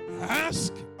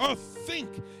 Ask or think.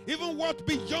 Even what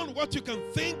beyond what you can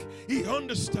think, he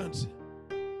understands it.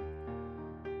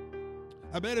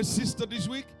 I met a sister this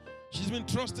week. She's been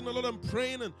trusting the Lord and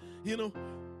praying, and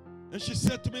and she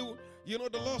said to me,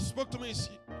 the Lord spoke to me.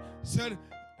 She said,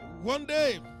 one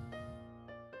day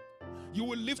you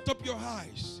will lift up your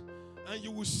eyes and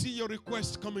you will see your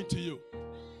request coming to you.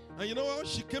 And you know what?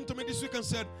 She came to me this week and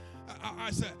said, I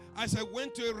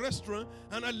went to a restaurant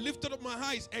and I lifted up my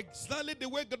eyes exactly the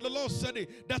way the Lord said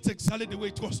it. That's exactly the way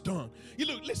it was done.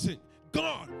 Listen,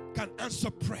 God can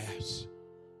answer prayers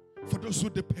for those who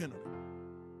depend on Him.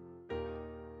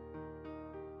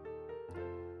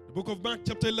 The book of Mark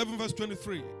chapter 11 verse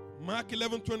 23. Mark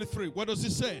 11:23. What does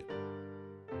it say?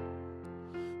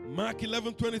 Mark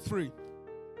 11:23.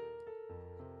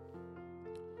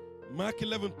 Mark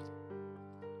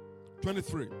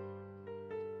 11:23.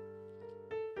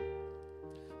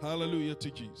 Hallelujah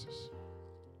to Jesus.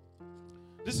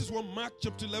 This is what Mark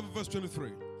chapter 11 verse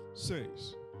 23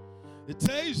 says. It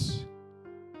says,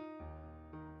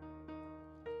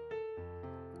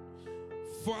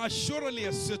 for assuredly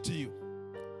I say to you,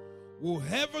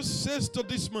 whoever says to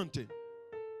this mountain,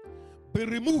 be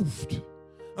removed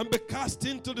and be cast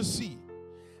into the sea,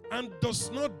 and does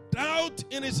not doubt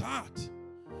in his heart,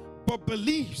 but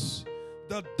believes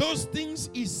that those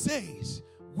things he says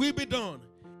will be done,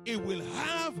 he will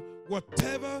have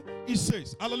whatever he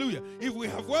says. Hallelujah. If we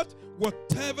have what?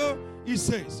 Whatever he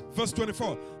says. Verse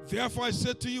 24. Therefore I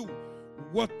said to you,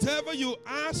 whatever you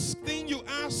ask, thing you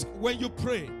ask when you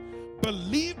pray,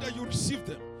 believe that you receive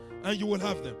them and you will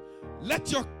have them.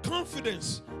 Let your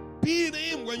confidence be in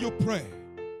him when you pray.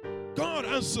 God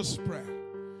answers prayer.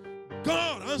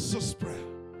 God answers prayer.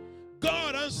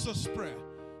 God answers prayer.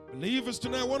 Believers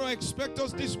tonight, I want to expect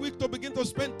us this week to begin to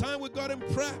spend time with God in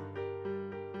prayer.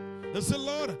 And say,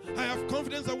 Lord, I have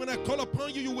confidence that when I call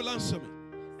upon you, you will answer me.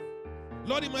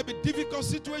 Lord, it might be a difficult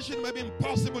situation, it might be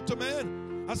impossible to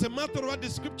man, As a matter of fact, the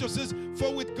scripture says,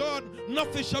 for with God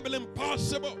nothing shall be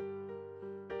impossible.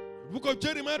 The book of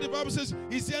Jeremiah, the Bible says,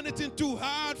 is there anything too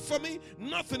hard for me?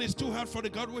 Nothing is too hard for the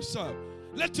God we serve.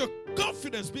 Let your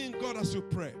confidence be in God as you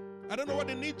pray. I don't know what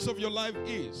the needs of your life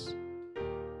is.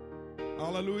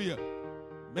 Hallelujah.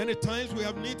 Many times we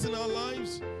have needs in our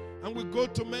lives and we go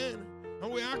to men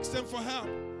and we ask them for help.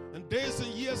 And days and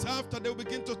years after, they'll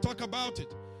begin to talk about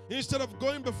it. Instead of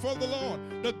going before the Lord,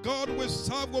 the God we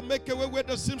serve will make a way where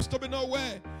there seems to be no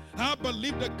way. I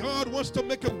believe that God wants to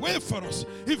make a way for us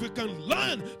if we can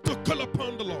learn to call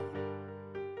upon the Lord.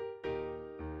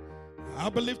 I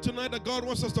believe tonight that God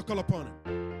wants us to call upon Him.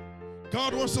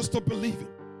 God wants us to believe Him.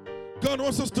 God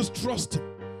wants us to trust Him.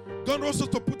 God wants us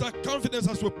to put our confidence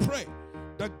as we pray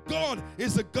that God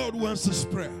is a God who answers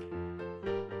prayer.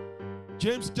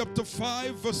 James chapter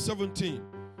 5 verse 17.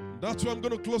 That's where I'm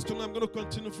going to close tonight. I'm going to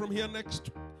continue from here next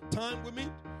time we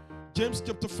meet. James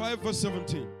chapter 5 verse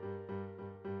 17.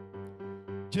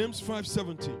 James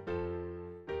 5:17.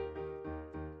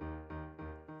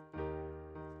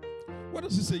 What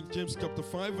does it say in James chapter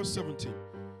 5 verse 17?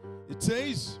 It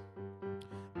says,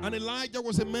 and Elijah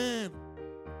was a man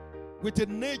with a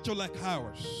nature like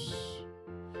ours,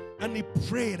 and he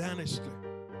prayed earnestly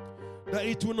that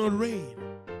it would not rain,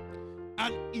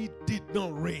 and it did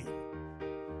not rain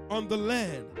on the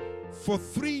land for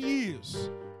 3 years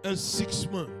and 6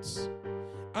 months.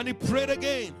 And he prayed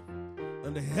again,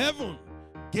 and the heaven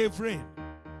gave rain,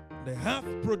 and the earth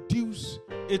produced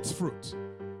its fruit.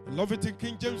 I love it in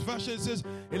King James Version. It says,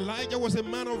 Elijah was a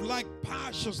man of like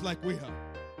passions like we have.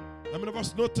 How many of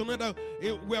us know tonight that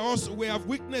we have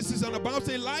weaknesses, and about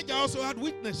Elijah also had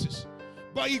weaknesses.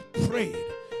 But he prayed.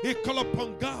 He called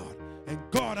upon God, and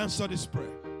God answered his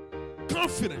prayer.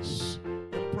 Confidence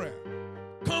in prayer.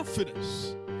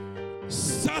 Confidence.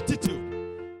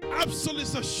 Certitude.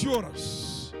 Absolute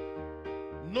assurance.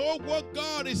 Know what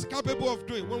God is capable of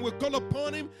doing. When we call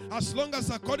upon Him, as long as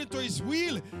according to His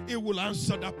will, He will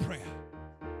answer that prayer.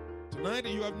 Tonight,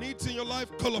 you have needs in your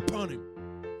life, call upon Him.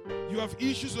 You have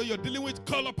issues that you're dealing with,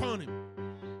 call upon Him.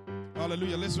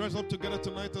 Hallelujah. Let's rise up together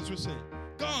tonight as we say,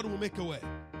 God will make a way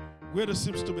where there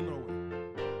seems to be no way.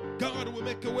 God will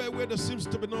make a way where there seems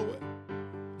to be no way.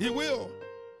 He will.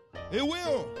 He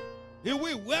will. He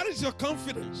will. Where is your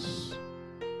confidence?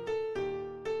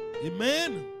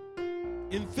 Amen.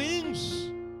 In things.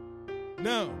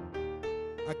 Now,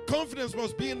 our confidence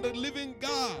must be in the living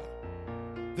God,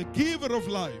 the giver of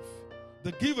life,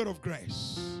 the giver of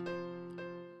grace.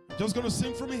 I'm just going to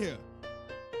sing from here.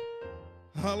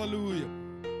 Hallelujah.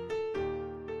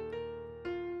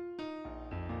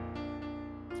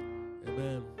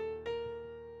 Amen.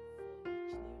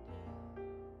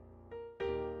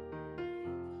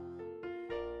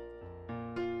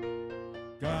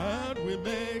 God will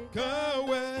make a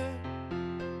way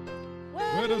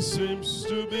where there seems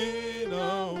to be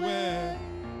no way.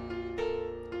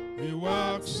 He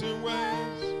walks in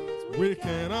ways we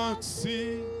cannot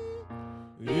see.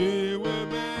 He will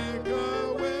make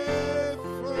a way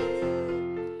for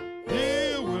me.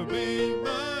 He will be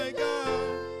my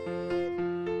God.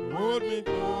 Hold me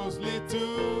closely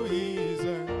to His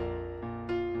hand.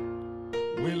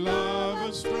 With love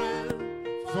and strength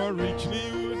for each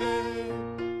new day.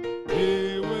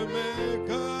 He will make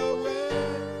a way.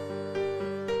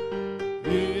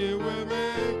 He will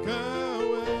make a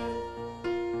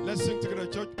way. Let's sing together,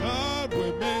 church. God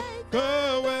will make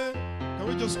a way. Can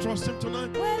we just trust Him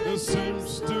tonight? There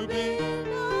seems to be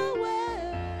no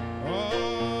way.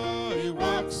 Oh, He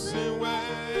walks in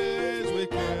ways we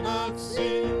cannot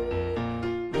see.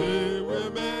 He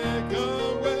will make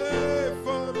a way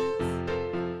for me.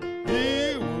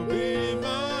 He will be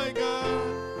my God.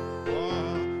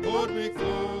 Oh, hold me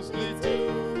closely to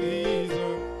His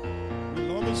arm. We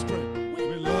love His strength.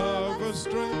 We love His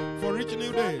strength for each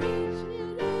new day.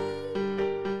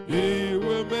 He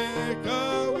will make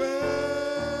a way.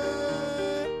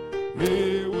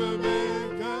 He will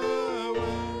make a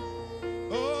way.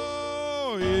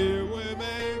 Oh, He will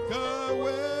make a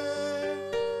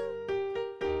way.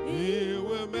 He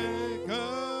will make a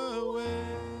way.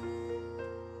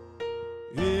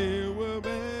 He will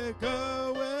make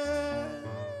a way.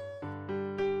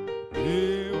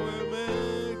 He will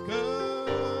make a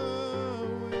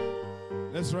way.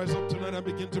 Let's rise up tonight and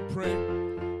begin to pray.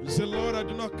 You say, Lord, I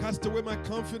do not cast away my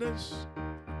confidence.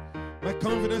 My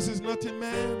confidence is not in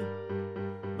man.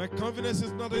 My confidence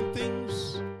is not in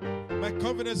things. My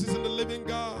confidence is in the living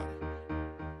God.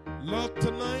 Lord,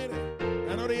 tonight,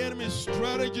 I know the enemy's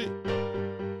strategy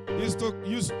is to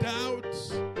use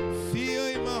doubts,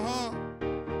 fear in my heart.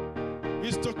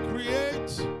 Is to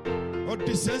create a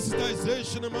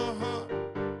desensitization in my heart.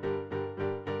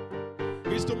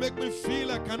 is to make me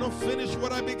feel I cannot finish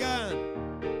what I began.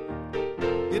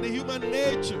 In the human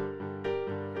nature,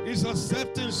 is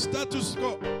accepting status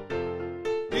quo.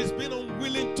 He's been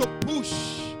unwilling to push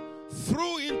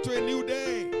through into a new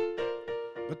day.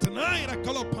 But tonight I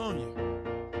call upon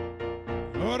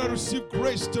you. Lord, I receive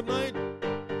grace tonight.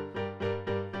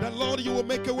 That, Lord, you will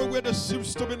make a way where there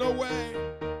seems to be no way.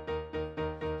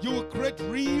 You will create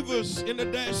rivers in the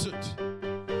desert.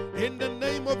 In the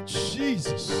name of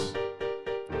Jesus.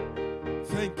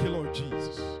 Thank you, Lord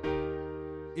Jesus.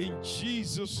 In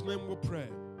Jesus' name we pray.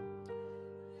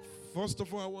 First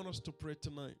of all, I want us to pray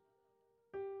tonight.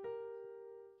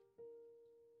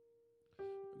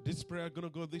 This prayer is going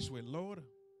to go this way. Lord,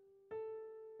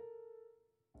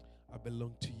 I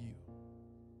belong to you.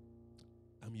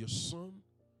 I'm your son.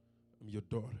 I'm your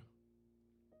daughter.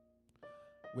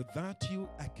 Without you,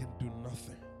 I can do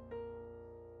nothing.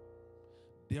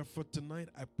 Therefore, tonight,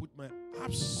 I put my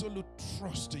absolute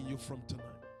trust in you from tonight.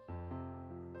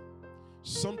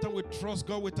 Sometimes we trust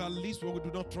God with our lips, but we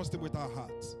do not trust Him with our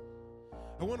hearts.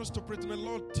 I want us to pray tonight,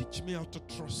 Lord, teach me how to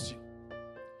trust you.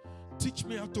 Teach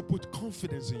me how to put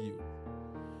confidence in you.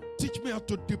 Teach me how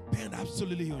to depend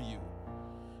absolutely on you.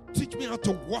 Teach me how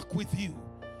to walk with you.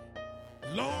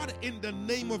 Lord, in the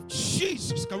name of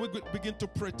Jesus, can we begin to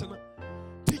pray tonight?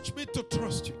 Teach me to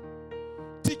trust you.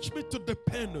 Teach me to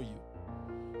depend on you.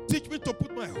 Teach me to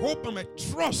put my hope and my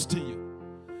trust in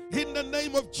you. In the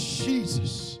name of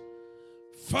Jesus.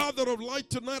 Father of light,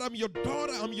 tonight I'm your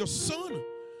daughter, I'm your son.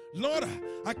 Lord,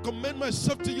 I commend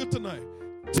myself to you tonight.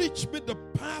 Teach me the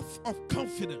path of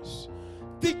confidence.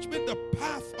 Teach me the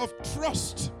path of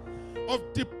trust, of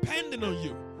depending on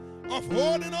you, of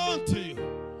holding on to you.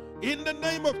 In the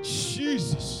name of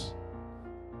Jesus.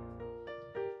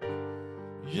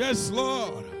 Yes,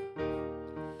 Lord.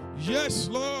 Yes,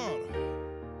 Lord.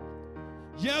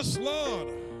 Yes,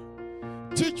 Lord.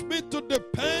 Teach me to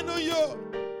depend on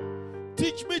you.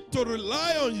 Teach me to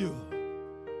rely on you.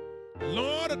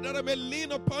 Lord, that I may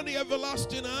lean upon the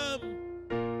everlasting arm.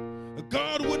 A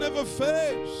God who never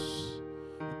fails.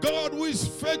 A God who is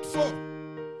faithful.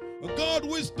 A God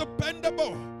who is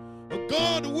dependable. A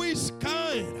God who is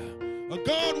kind. A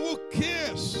God who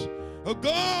cares. A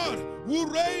God who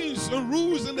reigns and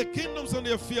rules in the kingdoms and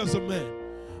the affairs of men.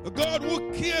 A God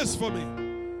who cares for me.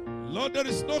 Lord, there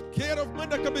is no care of man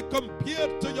that can be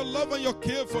compared to your love and your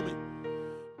care for me.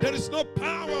 There is no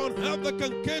power on earth that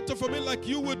can cater for me like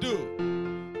you would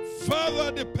do. Father,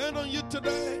 I depend on you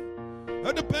today.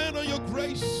 I depend on your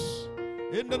grace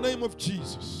in the name of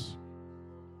Jesus.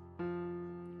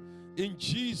 In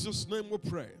Jesus' name we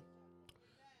pray.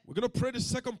 We're going to pray the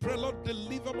second prayer. Lord,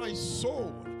 deliver my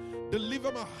soul.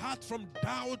 Deliver my heart from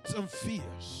doubts and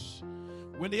fears.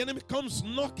 When the enemy comes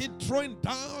knocking, throwing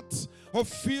doubts or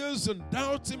fears and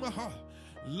doubts in my heart,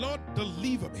 Lord,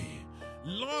 deliver me.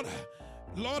 Lord,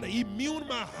 immune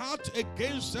my heart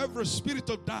against every spirit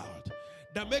of doubt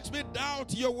that makes me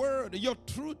doubt your word, your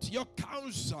truth, your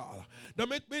counsel. That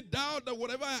makes me doubt that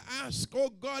whatever I ask, oh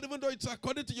God, even though it's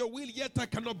according to your will, yet I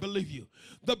cannot believe you.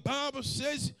 The Bible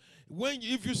says,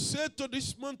 if you say to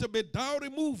this mountain, be thou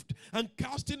removed and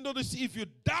cast into the sea, if you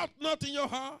doubt not in your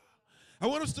heart, I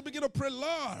want us to begin to pray,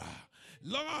 Lord,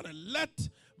 let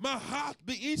my heart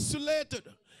be insulated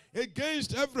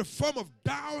against every form of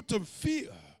doubt and fear.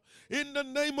 In the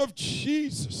name of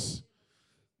Jesus.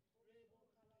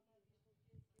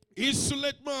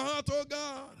 Insulate my heart, oh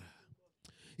God.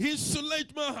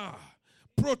 Insulate my heart.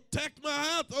 Protect my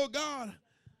heart, oh God.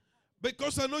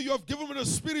 Because I know you have given me the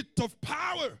spirit of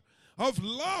power, of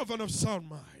love, and of sound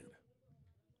mind.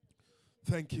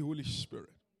 Thank you, Holy Spirit.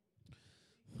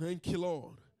 Thank you,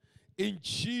 Lord. In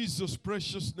Jesus'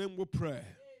 precious name we pray. Amen.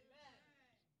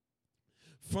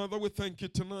 Father, we thank you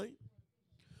tonight.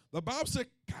 The Bible says,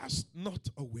 cast not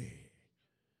away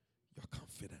your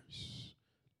confidence.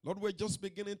 Lord, we're just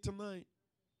beginning tonight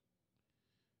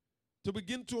to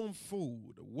begin to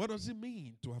unfold. What does it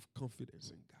mean to have confidence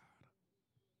in God?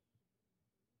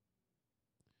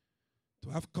 To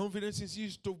have confidence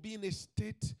is to be in a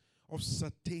state of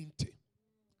certainty,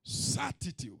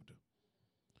 certitude.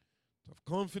 To have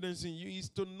confidence in you is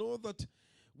to know that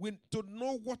to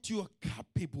know what you are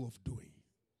capable of doing,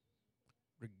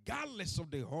 regardless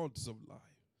of the odds of life.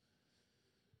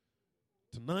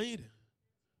 Tonight,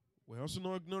 we're also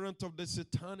not ignorant of the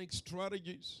satanic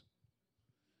strategies.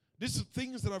 These are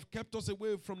things that have kept us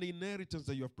away from the inheritance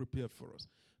that you have prepared for us.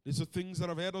 These are things that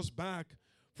have held us back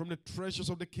from the treasures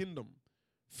of the kingdom.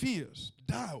 Fears,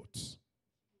 doubts.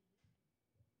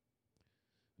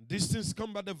 These things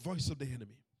come by the voice of the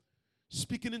enemy,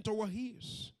 speaking into our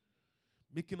ears,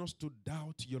 making us to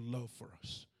doubt your love for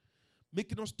us,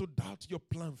 making us to doubt your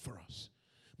plan for us,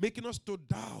 making us to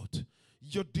doubt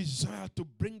your desire to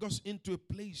bring us into a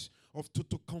place of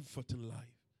total comfort in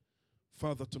life.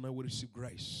 Father, tonight we receive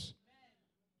grace.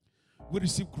 We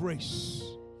receive grace.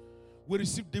 We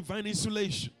receive divine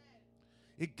insulation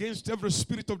against every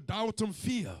spirit of doubt and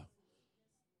fear.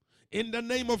 In the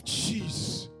name of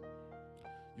Jesus.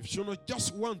 You've shown us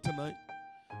just one tonight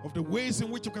of the ways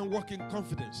in which you can walk in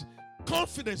confidence.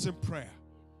 Confidence in prayer.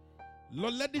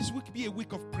 Lord, let this week be a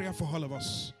week of prayer for all of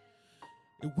us.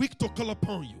 A week to call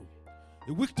upon you.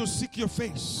 A week to seek your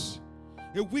face.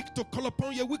 A week to call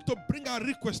upon you. A week to bring our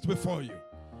request before you.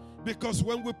 Because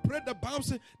when we pray, the Bible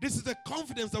says this is the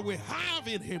confidence that we have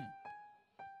in him.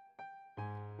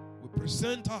 We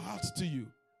present our hearts to you.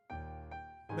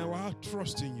 May our heart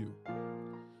trust in you.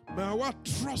 May our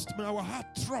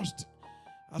heart trust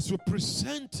as we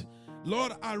present,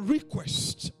 Lord, our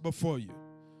request before you.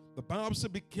 The Bible says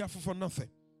be careful for nothing,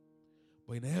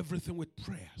 but in everything with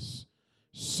prayers,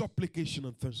 supplication,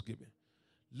 and thanksgiving,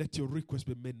 let your request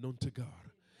be made known to God.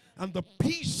 And the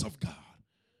peace of God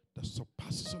that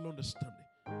surpasses all understanding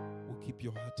will keep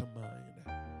your heart and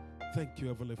mind. Thank you,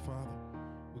 Heavenly Father.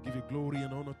 We give you glory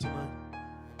and honor tonight.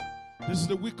 This is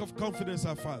the week of confidence,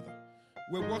 our Father.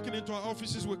 We're walking into our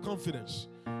offices with confidence.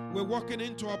 We're walking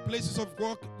into our places of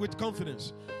work with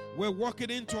confidence. We're walking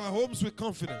into our homes with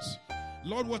confidence.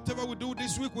 Lord, whatever we do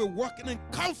this week, we're walking in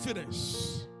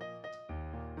confidence.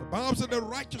 The Bible says the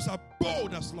righteous are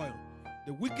bold as lions.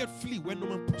 The wicked flee when no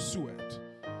man pursueth.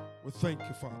 We thank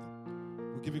you, Father.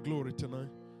 We give you glory tonight.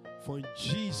 For in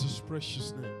Jesus'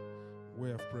 precious name we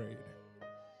have prayed.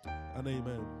 And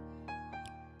amen.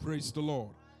 Praise the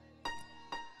Lord.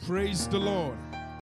 Praise the Lord.